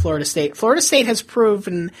like about Florida State. Florida State has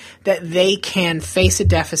proven that they can face a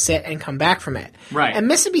deficit and come back from it. Right. And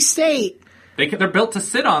Mississippi State, They're built to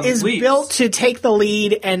sit on is leads. built to take the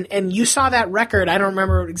lead, and you saw that record. I don't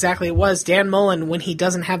remember what exactly it was. Dan Mullen, when he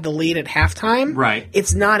doesn't have the lead at halftime, Right.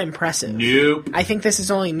 It's not impressive. Nope. I think this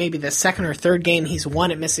is only maybe the second or third game he's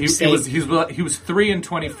won at Mississippi State. He was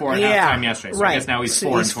 3-24 at halftime yesterday. So right. I guess now he's So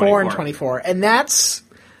 4-24. He's 4-24, and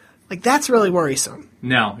that's really worrisome.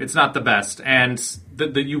 No, it's not the best. And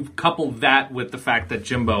you couple that with the fact that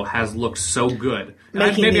Jimbo has looked so good.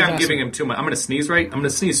 And maybe I'm giving him too much. I'm going to sneeze, right? I'm going to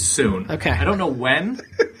sneeze soon. Okay. I don't know when.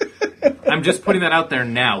 I'm just putting that out there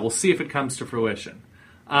now. We'll see if it comes to fruition.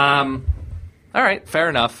 All right, fair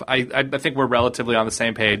enough. I think we're relatively on the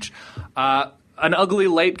same page. An ugly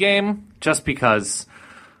late game, just because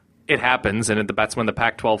it happens, and that's when the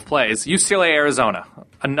Pac-12 plays. UCLA, Arizona.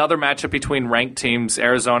 Another matchup between ranked teams.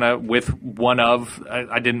 Arizona with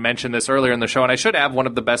I didn't mention this earlier in the show, and I should have one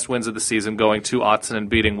of the best wins of the season, going to Autzen and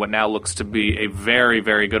beating what now looks to be a very,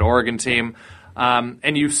 very good Oregon team. And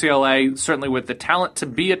UCLA, certainly with the talent to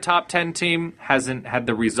be a top 10 team, hasn't had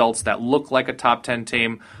the results that look like a top 10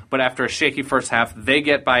 team. But after a shaky first half, they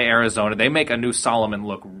get by Arizona. They make Anu Solomon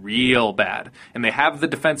look real bad. And they have the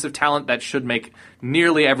defensive talent that should make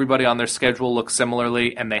nearly everybody on their schedule look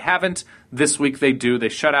similarly, and they haven't. This week they do. They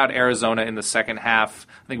shut out Arizona in the second half.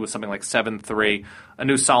 I think it was something like 7-3.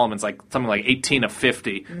 Anu Solomon's like something like 18 of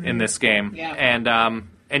 50 in this game. Yeah.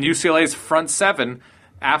 And UCLA's front seven,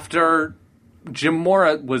 after Jim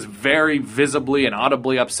Mora was very visibly and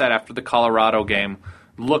audibly upset after the Colorado game,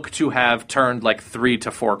 look to have turned like 3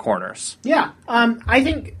 to 4 corners. Yeah. I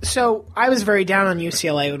think so. I was very down on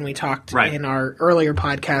UCLA when we talked in our earlier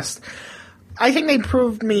podcast. I think they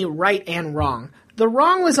proved me right and wrong. The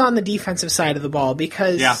wrong was on the defensive side of the ball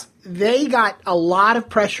because they got a lot of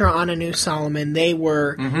pressure on Anu Solomon. They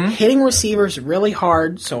were hitting receivers really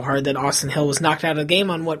hard, so hard that Austin Hill was knocked out of the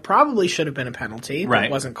game on what probably should have been a penalty, but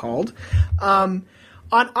it wasn't called. On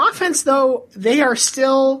offense, though, they are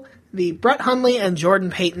still the Brett Hundley and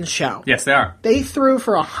Jordan Payton show. Yes, they are. They threw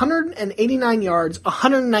for 189 yards.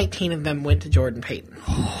 119 of them went to Jordan Payton.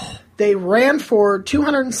 They ran for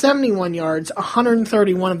 271 yards.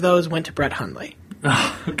 131 of those went to Brett Hundley.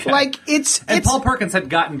 Okay. Like it's Paul Perkins had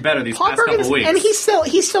gotten better these past couple weeks, and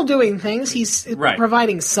he's still doing things. He's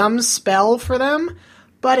providing some spell for them,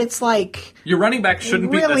 but it's like your running back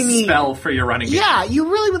shouldn't really be the spell for your running back. Yeah,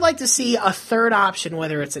 you really would like to see a third option,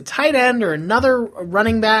 whether it's a tight end or another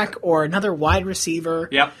running back or another wide receiver.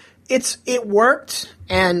 Yep, it worked,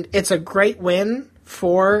 and it's a great win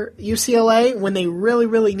for UCLA when they really,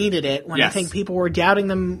 really needed it. When I think people were doubting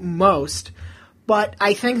them most. But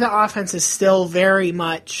I think the offense is still very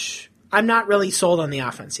much... I'm not really sold on the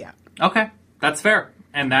offense yet. Okay, that's fair.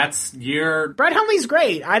 And that's your... Brett Hundley's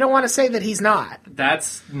great. I don't want to say that he's not.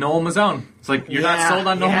 That's Noel Mazzone. It's like, you're not sold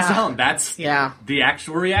on Noel Mazzone. That's the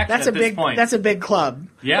actual reaction at this point. That's a big club.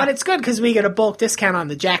 Yeah. But it's good because we get a bulk discount on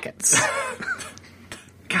the jackets.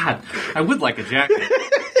 God, I would like a jacket.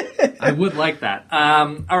 I would like that.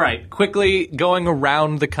 All right, quickly going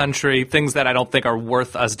around the country, things that I don't think are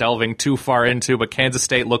worth us delving too far into, but Kansas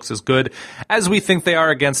State looks as good as we think they are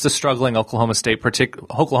against a struggling Oklahoma State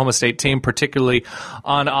team, particularly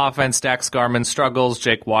on offense. Dax Garman struggles.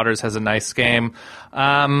 Jake Waters has a nice game.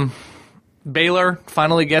 Baylor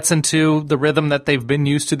finally gets into the rhythm that they've been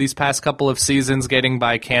used to these past couple of seasons, getting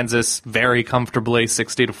by Kansas very comfortably,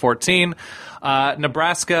 60-14.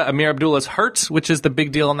 Nebraska, Amir Abdullah's hurt, which is the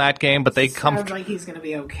big deal in that game, but they sounds like he's going to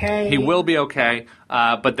be okay. He will be okay,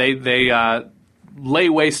 but they lay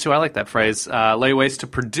waste to, I like that phrase, lay waste to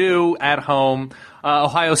Purdue at home.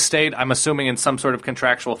 Ohio State, I'm assuming in some sort of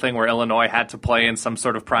contractual thing where Illinois had to play in some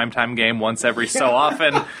sort of primetime game once every so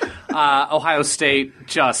often. Ohio State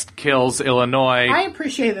just kills Illinois. I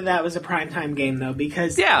appreciate that was a primetime game, though,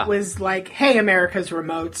 because it was like, hey, America's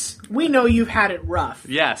remotes, we know you've had it rough.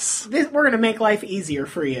 Yes. We're going to make life easier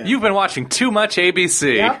for you. You've been watching too much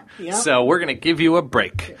ABC, so we're going to give you a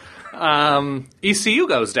break. ECU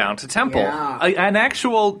goes down to Temple. Yeah. An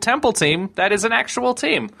actual Temple team that is an actual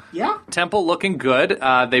team. Yeah. Temple looking good.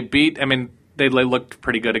 They looked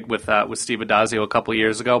pretty good with Steve Adazio a couple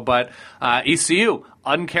years ago, but ECU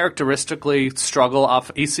uncharacteristically struggle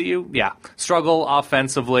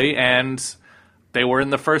offensively, and they were in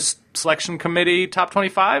the first selection committee top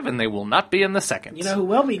 25, and they will not be in the second. You know who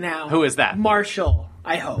will be now? Who is that? Marshall.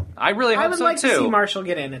 I hope. I really hope so, too. I would like to see Marshall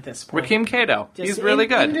get in at this point. Rakeem Cato. He's really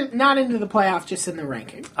good. Not into the playoff, just in the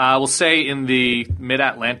ranking. We'll say in the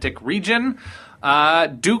Mid-Atlantic region,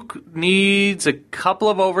 Duke needs a couple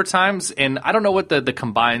of overtimes, and I don't know what the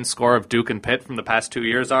combined score of Duke and Pitt from the past 2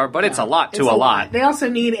 years are, but it's a lot to a lot. They also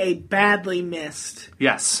need a badly missed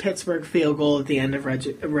Yes. Pittsburgh field goal at the end of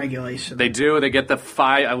regulation. They do. They get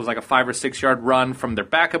it was like a 5 or 6 yard run from their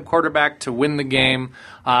backup quarterback to win the game.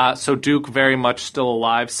 So Duke very much still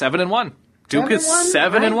alive, 7-1. Duke is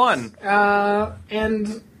 7-1.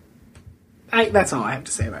 And that's all I have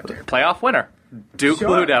to say about Duke. Playoff winner. Duke Sure.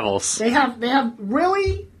 Blue Devils. They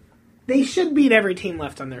should beat every team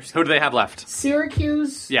left on their Who schedule. do they have left?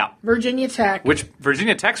 Syracuse, Yeah. Virginia Tech. Which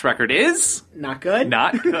Virginia Tech's record is Not good.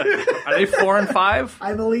 not good. Are they 4-5?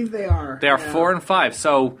 I believe they are. They are Yeah. 4-5.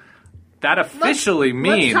 So that officially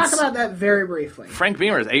means Let's talk about that very briefly. Frank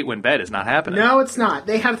Beamer's 8-win bet is not happening. No, it's not.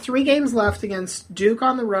 They have 3 games left against Duke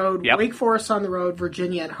on the road, Yep. Wake Forest on the road,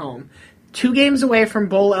 Virginia at home. 2 games away from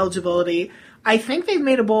bowl eligibility. I think they've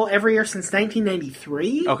made a bowl every year since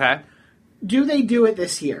 1993. Okay. Do they do it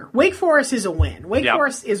this year? Wake Forest is a win. Wake Yep.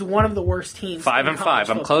 Forest is one of the worst teams. 5-5. in college I'm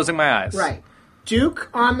football. closing my eyes. Right. Duke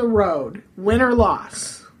on the road, win or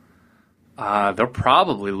loss. They're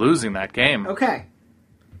probably losing that game. Okay.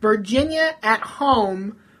 Virginia at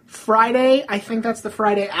home, Friday. I think that's the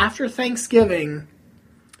Friday after Thanksgiving.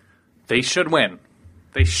 They should win.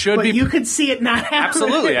 They should But be. you could see it not happening.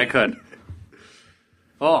 Absolutely, I could.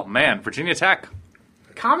 Oh, man. Virginia Tech.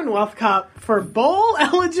 Commonwealth Cup for bowl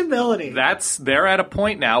eligibility. They're at a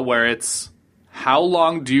point now where it's how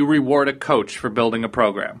long do you reward a coach for building a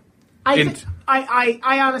program? I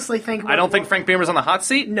honestly think. I don't think Frank Beamer's on the hot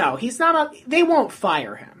seat. No, he's not. They won't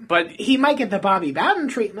fire him. But he might get the Bobby Bowden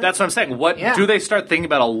treatment. That's what I'm saying. What Yeah. do they start thinking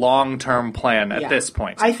about a long-term plan at Yeah. this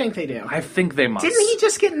point? I think they do. I think they must. Didn't he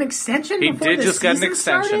just get an extension? He before did the just get an season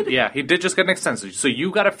extension. started? Yeah, he did just get an extension. So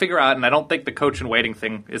you got to figure out, and I don't think the coach and waiting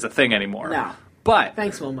thing is a thing anymore. No. But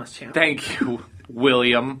Thanks, Will Muschamp. thank you,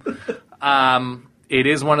 William. It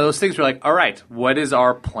is one of those things where you're like, all right, what is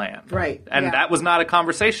our plan? Right, And yeah. that was not a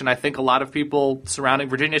conversation I think a lot of people surrounding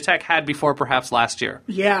Virginia Tech had before perhaps last year.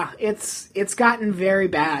 Yeah, it's gotten very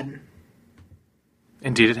bad.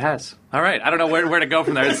 Indeed it has. All right, I don't know where to go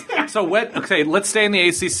from there. Okay, let's stay in the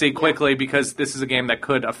ACC quickly because this is a game that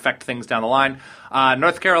could affect things down the line.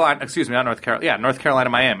 North Carolina,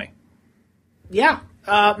 Miami. Yeah,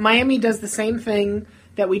 Miami does the same thing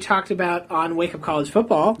that we talked about on Wake Up College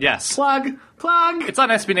Football. Yes. Plug. It's on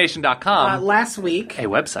SBNation.com, Last week, a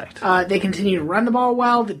website. they continue to run the ball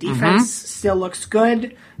well. The defense still looks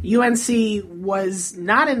good. UNC was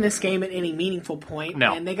not in this game at any meaningful point.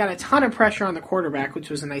 No. And they got a ton of pressure on the quarterback, which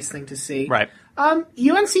was a nice thing to see. Right.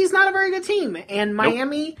 UNC is not a very good team, and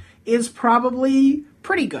Miami is probably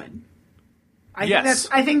pretty good. I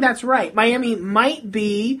think that's right. Miami might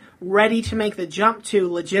be ready to make the jump to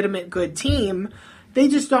legitimate good team. They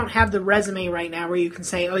just don't have the resume right now where you can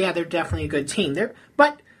say, oh yeah, they're definitely a good team.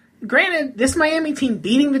 But granted, this Miami team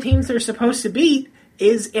beating the teams they're supposed to beat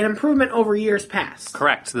is an improvement over years past.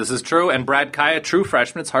 Correct. This is true. And Brad Kaya, true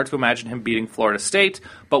freshman, it's hard to imagine him beating Florida State.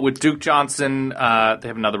 But with Duke Johnson, they have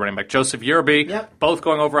another running back, Joseph Yerby, Yep. both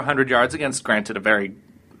going over 100 yards against, granted, a very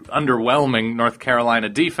underwhelming North Carolina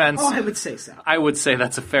defense. Oh, I would say so. I would say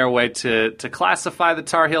that's a fair way to classify the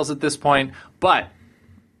Tar Heels at this point. But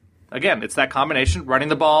again, it's that combination, running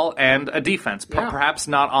the ball and a defense. Yeah. Perhaps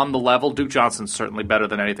not on the level. Duke Johnson's certainly better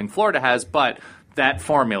than anything Florida has, but that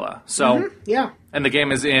formula. So, Yeah. and the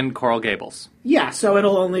game is in Coral Gables. Yeah, so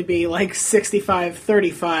it'll only be like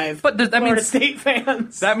 65-35 But that Florida means- State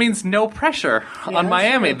fans. That means no pressure on that's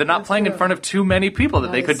Miami. true. They're not That's playing in true. front of too many people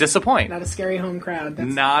that they could disappoint. Not a scary home crowd.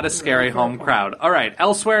 That's Not a scary really fair home point. crowd. All right,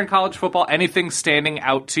 elsewhere in college football, anything standing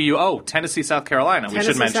out to you? Oh, Tennessee, South Carolina. We should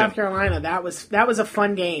Tennessee, mention. South Carolina. That was a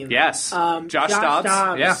fun game. Yes. Josh Dobbs.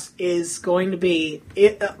 Yeah. is going to be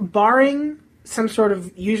barring some sort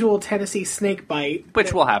of usual Tennessee snake bite,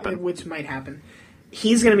 Which will happen. Which might happen.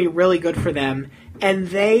 He's going to be really good for them, and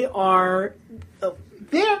they are.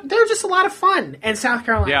 They're just a lot of fun, and South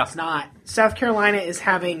Carolina's not. South Carolina is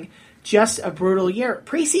having just a brutal year.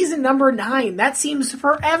 Preseason number 9. That seems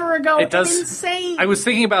forever ago. It does. It's insane. I was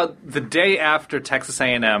thinking about the day after Texas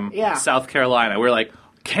A&M, Yeah. South Carolina. We were like,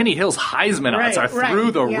 Kenny Hill's Heisman odds are Right,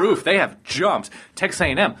 through the yeah. roof. They have jumped. Texas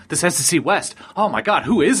A&M, this SEC West. Oh my God,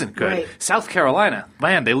 who isn't good? Right. South Carolina,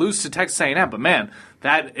 man, they lose to Texas A&M, but man,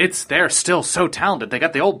 they're still so talented. They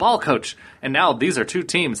got the old ball coach, and now these are two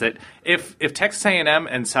teams that if Texas A&M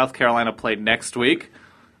and South Carolina played next week,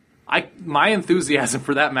 my enthusiasm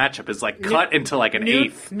for that matchup is like cut into like an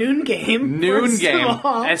eighth. Noon game. Noon first game, of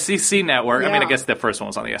all. SEC Network. I mean, I Yeah. guess the first one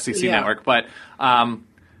was on the SEC Yeah. Network, but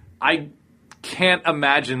I can't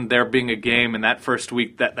imagine there being a game in that first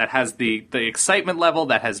week that has the excitement level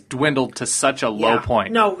that has dwindled to such a low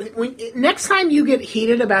point. No, next time you get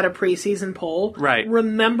heated about a preseason poll, Right.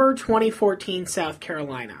 remember 2014 South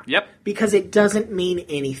Carolina. Yep. Because it doesn't mean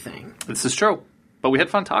anything. This is true. But we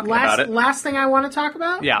had fun talking about it. Last thing I want to talk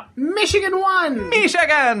about? Yeah. Michigan won!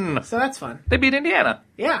 Michigan! So that's fun. They beat Indiana.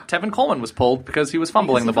 Yeah. Tevin Coleman was pulled because he was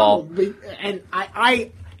fumbling the ball. And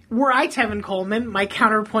were I Tevin Coleman, my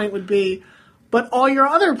counterpoint would be, but all your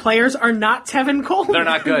other players are not Tevin Coleman. They're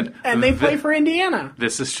not good. And they play for Indiana.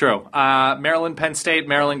 This is true. Maryland, Penn State.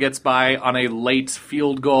 Maryland gets by on a late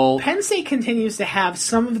field goal. Penn State continues to have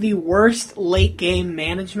some of the worst late game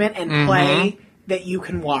management and play that you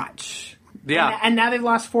can watch. Yeah. And now they've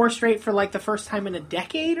lost 4 straight for like the first time in a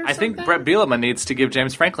decade or something. I think Brett Bielema needs to give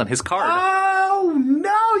James Franklin his card. Oh,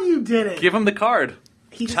 no, you didn't. Give him the card.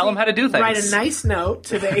 Tell him how to do things. Write a nice note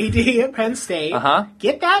to the AD at Penn State.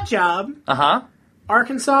 Get that job.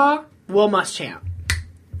 Arkansas, Will Muschamp.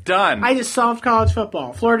 Done. I just solved college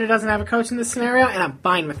football. Florida doesn't have a coach in this scenario, and I'm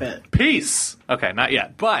fine with it. Peace. Okay, not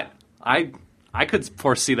yet. But I could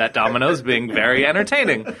foresee that dominoes being very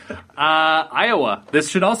entertaining. Iowa, this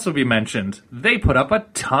should also be mentioned. They put up a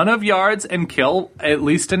ton of yards and kill at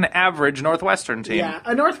least an average Northwestern team. Yeah,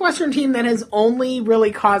 a Northwestern team that has only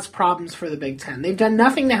really caused problems for the Big Ten. They've done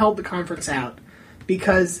nothing to help the conference out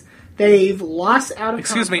because they've lost out of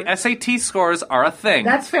Excuse me, conference. SAT scores are a thing.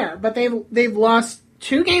 That's fair, but they've lost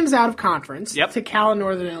 2 games out of conference Yep. to Cal and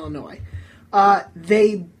Northern Illinois.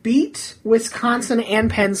 They beat Wisconsin and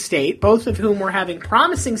Penn State, both of whom were having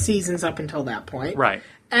promising seasons up until that point. Right.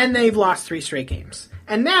 And they've lost 3 straight games.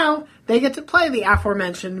 And now they get to play the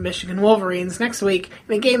aforementioned Michigan Wolverines next week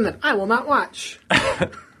in a game that I will not watch.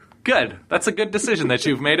 Good. That's a good decision that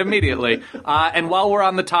you've made immediately. And while we're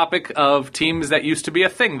on the topic of teams that used to be a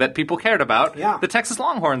thing that people cared about, the Texas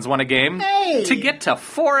Longhorns won a game to get to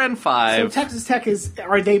 4-5. So Texas Tech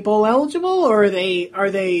are they bowl eligible or are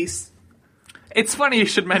they? It's funny you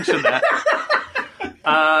should mention that.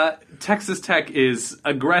 Texas Tech is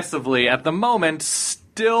aggressively, at the moment,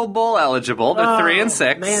 still bowl eligible. They're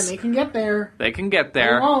 3-6. Man, they can get there. They can get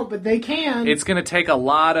there. They won't, but they can. It's going to take a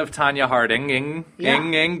lot of Tanya Harding,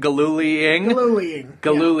 Galoolying,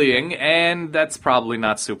 and that's probably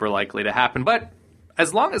not super likely to happen. But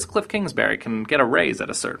as long as Cliff Kingsbury can get a raise at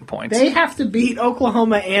a certain point. They have to beat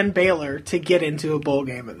Oklahoma and Baylor to get into a bowl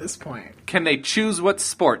game at this point. Can they choose what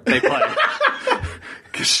sport they play?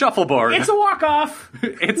 Shuffleboard. It's a walk-off.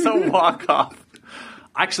 It's a walk-off.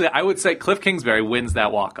 Actually, I would say Cliff Kingsbury wins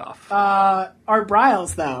that walk-off. Art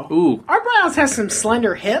Briles, though. Ooh. Art Briles has some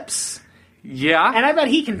slender hips. Yeah. And I bet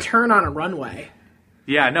he can turn on a runway.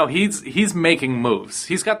 Yeah, no, he's making moves.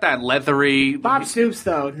 He's got that leathery... Bob Stoops,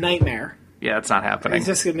 though, nightmare. Yeah, it's not happening. He's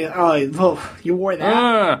just going to be, you wore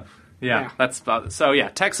that. Yeah, that's about... So, yeah,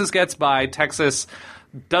 Texas gets by. Texas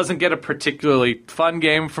doesn't get a particularly fun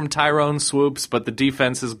game from Tyrone Swoops, but the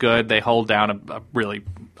defense is good. They hold down a really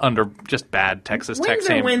just bad Texas Tech Wins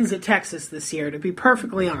team. are wins at Texas this year, to be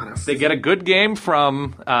perfectly honest. They get a good game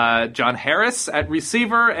from John Harris at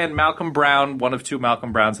receiver, and Malcolm Brown, one of 2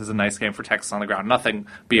 Malcolm Browns, has a nice game for Texas on the ground. Nothing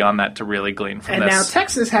beyond that to really glean from and this. Now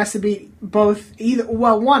Texas has to beat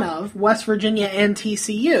one of West Virginia and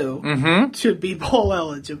TCU to be bowl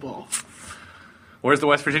eligible. Where's the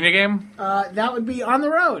West Virginia game? That would be on the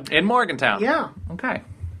road. In Morgantown. Yeah. Okay.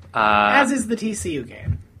 As is the TCU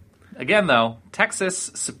game. Again, though,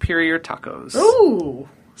 Texas Superior Tacos. Ooh.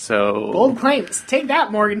 So Bold claims. Take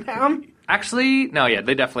that, Morgantown. Actually, no, yeah,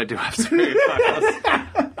 they definitely do have Superior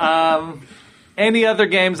Tacos. Any other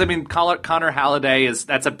games? I mean, Connor Halliday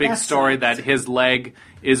that's a big story that his leg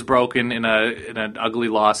is broken in an ugly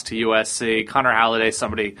loss to USC. Connor Halliday,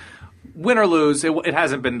 somebody, win or lose, it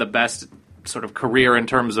hasn't been the best sort of career in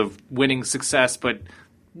terms of winning success, but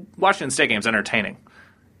Washington State game's entertaining.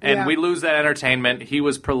 And we lose that entertainment. He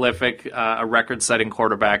was prolific, a record-setting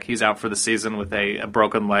quarterback. He's out for the season with a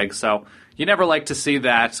broken leg. So you never like to see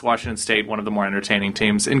that. Washington State, one of the more entertaining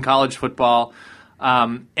teams in college football.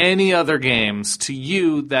 Any other games to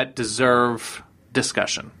you that deserve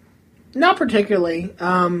discussion? Not particularly.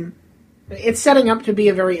 It's setting up to be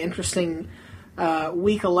a very interesting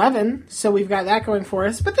Week 11, so we've got that going for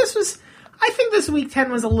us. But I think this Week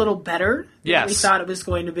 10 was a little better than we thought it was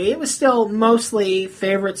going to be. It was still mostly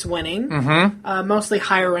favorites winning, mostly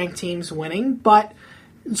higher-ranked teams winning, but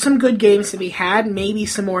some good games to be had, maybe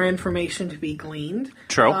some more information to be gleaned.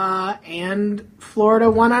 True. And Florida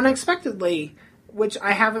won unexpectedly, which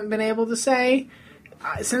I haven't been able to say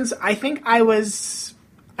since I think I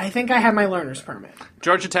had my learner's permit.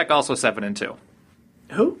 Georgia Tech also 7-2.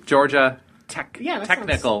 Who? Georgia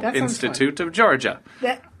Technical that sounds Institute of Georgia.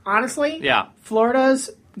 Honestly, Yeah. Florida's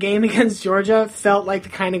game against Georgia felt like the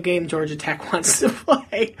kind of game Georgia Tech wants to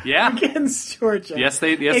play against Georgia. Yes,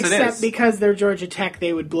 it is. Except because they're Georgia Tech,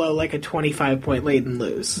 they would blow like a 25-point lead and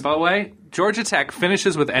lose. By the way, Georgia Tech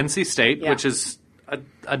finishes with NC State, which is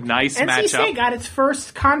a nice matchup. NC State got its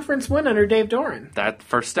first conference win under Dave Doran. That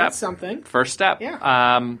first step. That's something. First step. Yeah.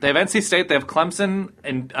 They have NC State. They have Clemson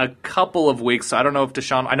in a couple of weeks. So I don't know if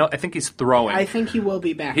Deshaun. I think he's throwing. I think he will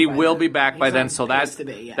be back. He will be back by then. So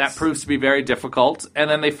that proves to be very difficult. And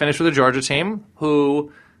then they finish with a Georgia team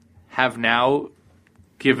who have now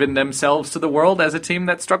given themselves to the world as a team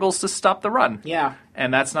that struggles to stop the run. Yeah.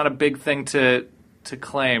 And that's not a big thing to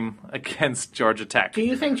claim against Georgia Tech. Do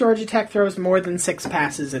you think Georgia Tech throws more than 6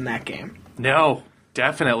 passes in that game? No,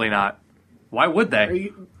 definitely not. Why would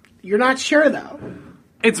they? You're not sure, though.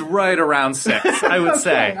 It's right around 6, I would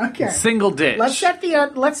say. Okay. Single ditch. Let's set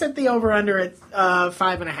the over-under at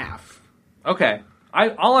 5.5. Okay.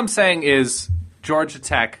 All I'm saying is Georgia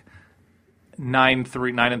Tech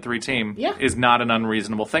 9-3 team is not an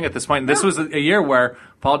unreasonable thing at this point. This was a year where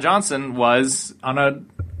Paul Johnson was on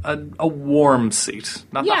a warm seat.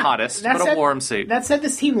 Not the hottest, but a warm seat. That said,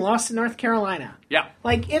 this team lost to North Carolina. Yeah.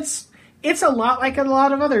 Like, it's a lot like a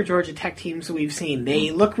lot of other Georgia Tech teams we've seen.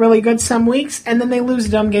 They look really good some weeks, and then they lose a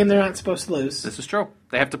dumb game they're not supposed to lose. This is true.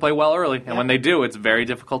 They have to play well early, and when they do, it's very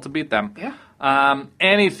difficult to beat them. Yeah.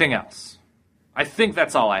 Anything else? I think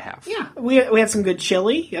that's all I have. Yeah. We had some good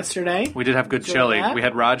chili yesterday. We did have good chili. that. We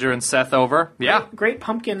had Roger and Seth over. Yeah. Great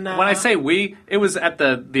pumpkin. When I say we, it was at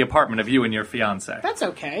the apartment of you and your fiance. That's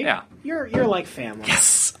okay. Yeah. You're like family.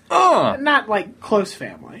 Yes. Not like close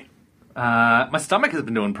family. My stomach has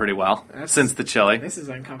been doing pretty well since the chili. This is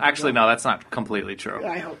uncomfortable. Actually, no, that's not completely true.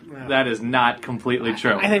 I hope not. That is not completely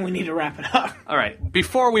true. I think we need to wrap it up. All right.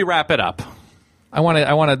 Before we wrap it up, I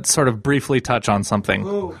want to sort of briefly touch on something.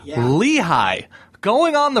 Ooh, yeah. Lehigh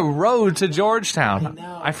going on the road to Georgetown. I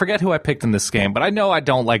know. I forget who I picked in this game, but I know I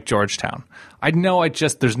don't like Georgetown. I know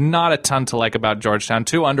there's not a ton to like about Georgetown.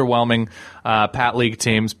 2 underwhelming Pat League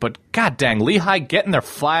teams, but god dang, Lehigh getting their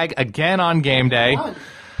flag again on game day.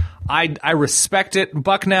 I respect it.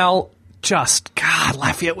 Bucknell God,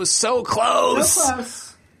 Lafayette was so close. So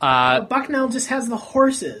close. Bucknell just has the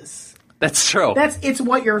horses. That's true. It's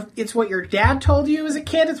what your dad told you as a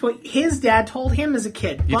kid. It's what his dad told him as a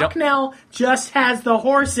kid. Bucknell just has the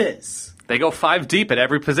horses. They go 5 deep at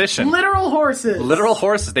every position. Literal horses. Literal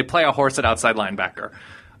horses. They play a horse at outside linebacker.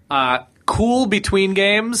 Cool between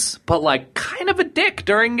games, but like kind of a dick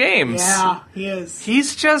during games. Yeah, he is.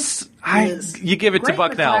 He's just you give it Great to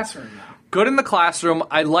Bucknell. In the classroom, though. Good in the classroom.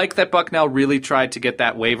 I like that Bucknell really tried to get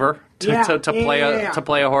that waiver to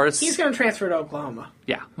play a horse. He's going to transfer to Oklahoma.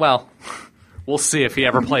 Yeah. Well, we'll see if he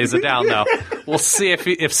ever plays it down, though. We'll see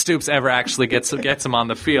if Stoops ever actually gets him on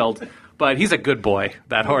the field. But he's a good boy,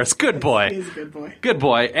 that horse. Good boy. He's a good boy. Good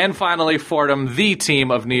boy. And finally, Fordham, the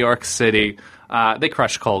team of New York City. They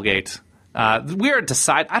crushed Colgate. We're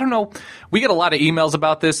decide. I don't know. We get a lot of emails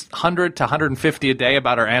about this, 100 to 150 a day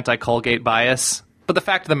about our anti-Colgate bias. But the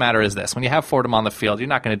fact of the matter is this: when you have Fordham on the field, you're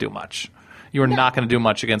not going to do much. You are not going to do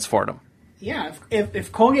much against Fordham. Yeah,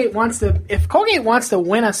 if Colgate wants to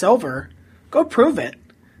win us over, go prove it.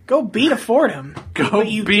 Go beat a Fordham. Go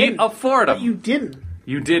beat a Fordham. But you didn't.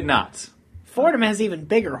 You did not. Fordham has even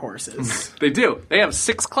bigger horses. They do. They have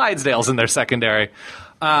 6 Clydesdales in their secondary.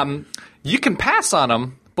 You can pass on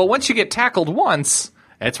them, but once you get tackled once,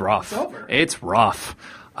 it's rough. It's over. It's rough.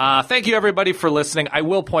 Thank you, everybody, for listening. I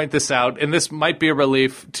will point this out, and this might be a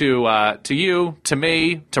relief to you, to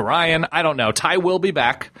me, to Ryan. I don't know. Ty will be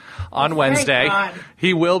back on Wednesday. God.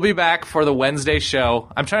 He will be back for the Wednesday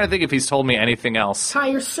show. I'm trying to think if he's told me anything else. Ty,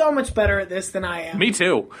 you're so much better at this than I am. Me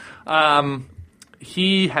too.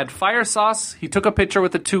 He had fire sauce. He took a picture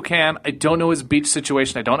with a toucan. I don't know his beach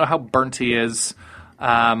situation. I don't know how burnt he is.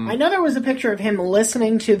 I know there was a picture of him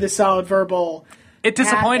listening to the Solid Verbal. It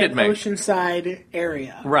disappointed me. Oceanside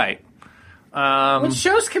area. Right. Which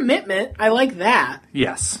shows commitment. I like that.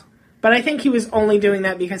 Yes. But I think he was only doing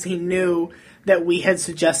that because he knew that we had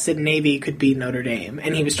suggested Navy could beat Notre Dame,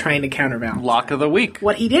 and he was trying to counterbalance. Lock of the week.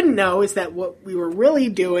 What he didn't know is that what we were really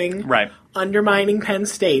doing, right, undermining Penn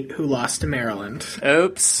State, who lost to Maryland.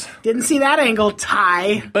 Oops. Didn't see that angle,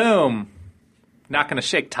 Ty. Boom. Not going to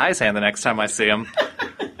shake Ty's hand the next time I see him.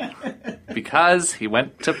 Because he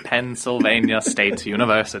went to Pennsylvania State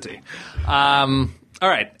University. All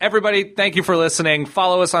right, everybody, thank you for listening.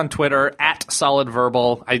 Follow us on Twitter,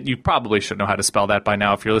 @SolidVerbal. You probably should know how to spell that by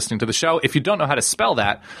now if you're listening to the show. If you don't know how to spell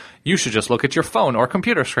that, you should just look at your phone or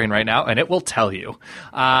computer screen right now, and it will tell you.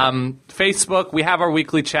 Facebook, we have our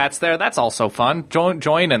weekly chats there. That's also fun.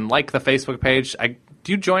 Join and like the Facebook page.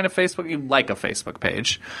 Do you join a Facebook? You like a Facebook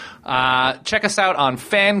page. Check us out on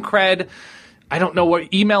FanCred. I don't know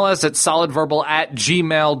what. Email us at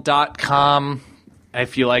solidverbal@gmail.com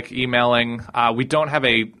if you like emailing. We don't have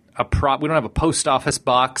we don't have a post office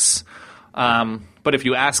box. But if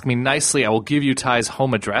you ask me nicely, I will give you Ty's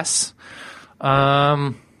home address.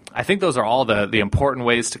 I think those are all the important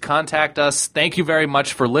ways to contact us. Thank you very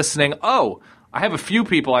much for listening. Oh, I have a few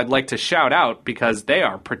people I'd like to shout out because they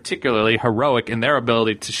are particularly heroic in their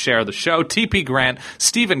ability to share the show. TP Grant,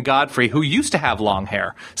 Stephen Godfrey, who used to have long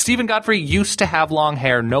hair. Stephen Godfrey used to have long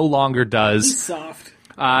hair, no longer does. He's soft.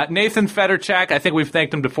 Nathan Federchak, I think we've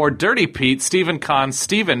thanked him before. Dirty Pete, Stephen Kahn,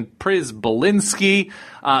 Stephen Priz-Belinsky,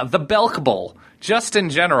 the Belk Bowl. Just in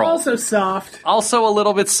general. Also soft. Also a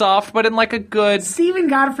little bit soft, but in like a good... Stephen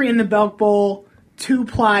Godfrey in the Belk Bowl,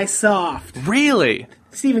 2-ply soft. Really?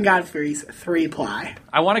 Stephen Godfrey's 3-ply.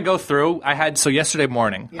 I want to go through. Yesterday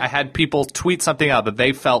morning, I had people tweet something out that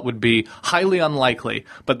they felt would be highly unlikely,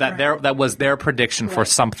 but that was their prediction for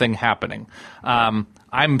something happening.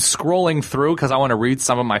 I'm scrolling through because I want to read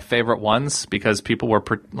some of my favorite ones because people were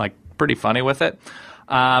pretty funny with it.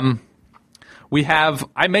 We have,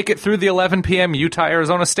 I make it through the 11 p.m.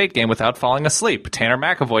 Utah-Arizona State game without falling asleep. Tanner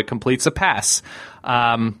McAvoy completes a pass.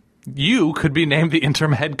 You could be named the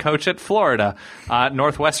interim head coach at Florida.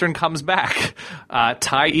 Northwestern comes back.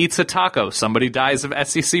 Ty eats a taco. Somebody dies of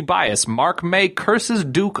SEC bias. Mark May curses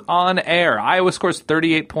Duke on air. Iowa scores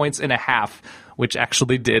 38 points in a half, which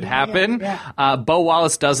actually did happen. Bo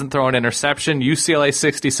Wallace doesn't throw an interception. UCLA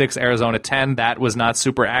 66, Arizona 10. That was not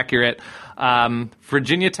super accurate.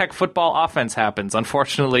 Virginia Tech football offense happens.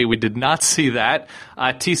 Unfortunately, we did not see that.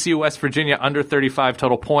 TCU West Virginia under 35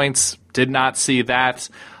 total points. Did not see that.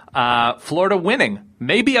 Florida winning.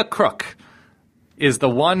 Maybe a crook is the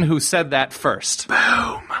one who said that first.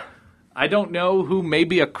 Boom. I don't know who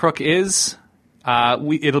maybe a crook is.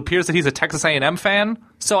 It appears that he's a Texas A&M fan,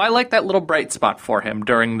 so I like that little bright spot for him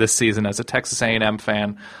during this season as a Texas A&M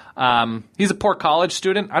fan. He's a poor college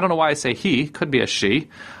student. I don't know why I say he. Could be a she.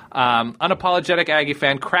 Unapologetic Aggie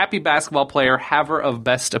fan, crappy basketball player, haver of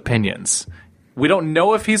best opinions. We don't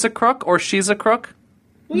know if he's a crook or she's a crook.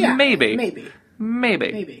 Well, yeah, Maybe. Maybe.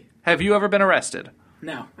 Have you ever been arrested?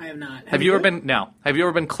 No, I have not. Have you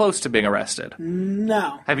ever been close to being arrested?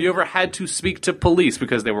 No. Have you ever had to speak to police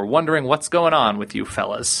because they were wondering what's going on with you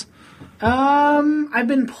fellas? I've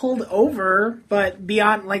been pulled over, but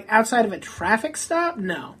beyond, outside of a traffic stop,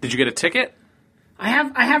 no. Did you get a ticket? I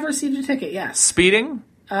have received a ticket, yes. Speeding?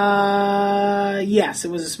 Yes, it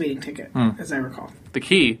was a speeding ticket, as I recall. The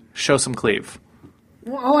key, show some cleave.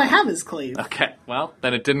 Well, all I have is cleave. Okay, well,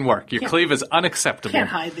 then it didn't work. Your cleave is unacceptable. Can't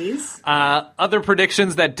hide these. Other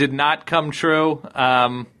predictions that did not come true.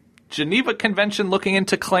 Geneva Convention looking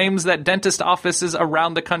into claims that dentist offices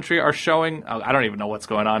around the country are showing... Oh, I don't even know what's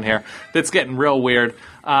going on here. It's getting real weird.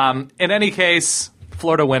 In any case,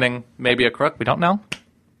 Florida winning, maybe a crook. We don't know.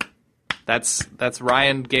 That's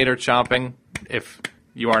Ryan Gator chomping. If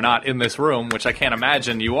you are not in this room, which I can't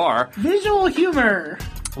imagine you are. Visual humor.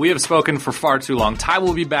 We have spoken for far too long. Ty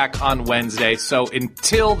will be back on Wednesday, so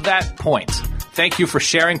until that point, thank you for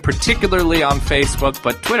sharing, particularly on Facebook,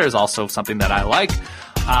 but Twitter is also something that I like.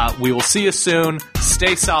 We will see you soon.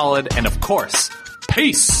 Stay solid, and of course,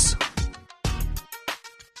 peace!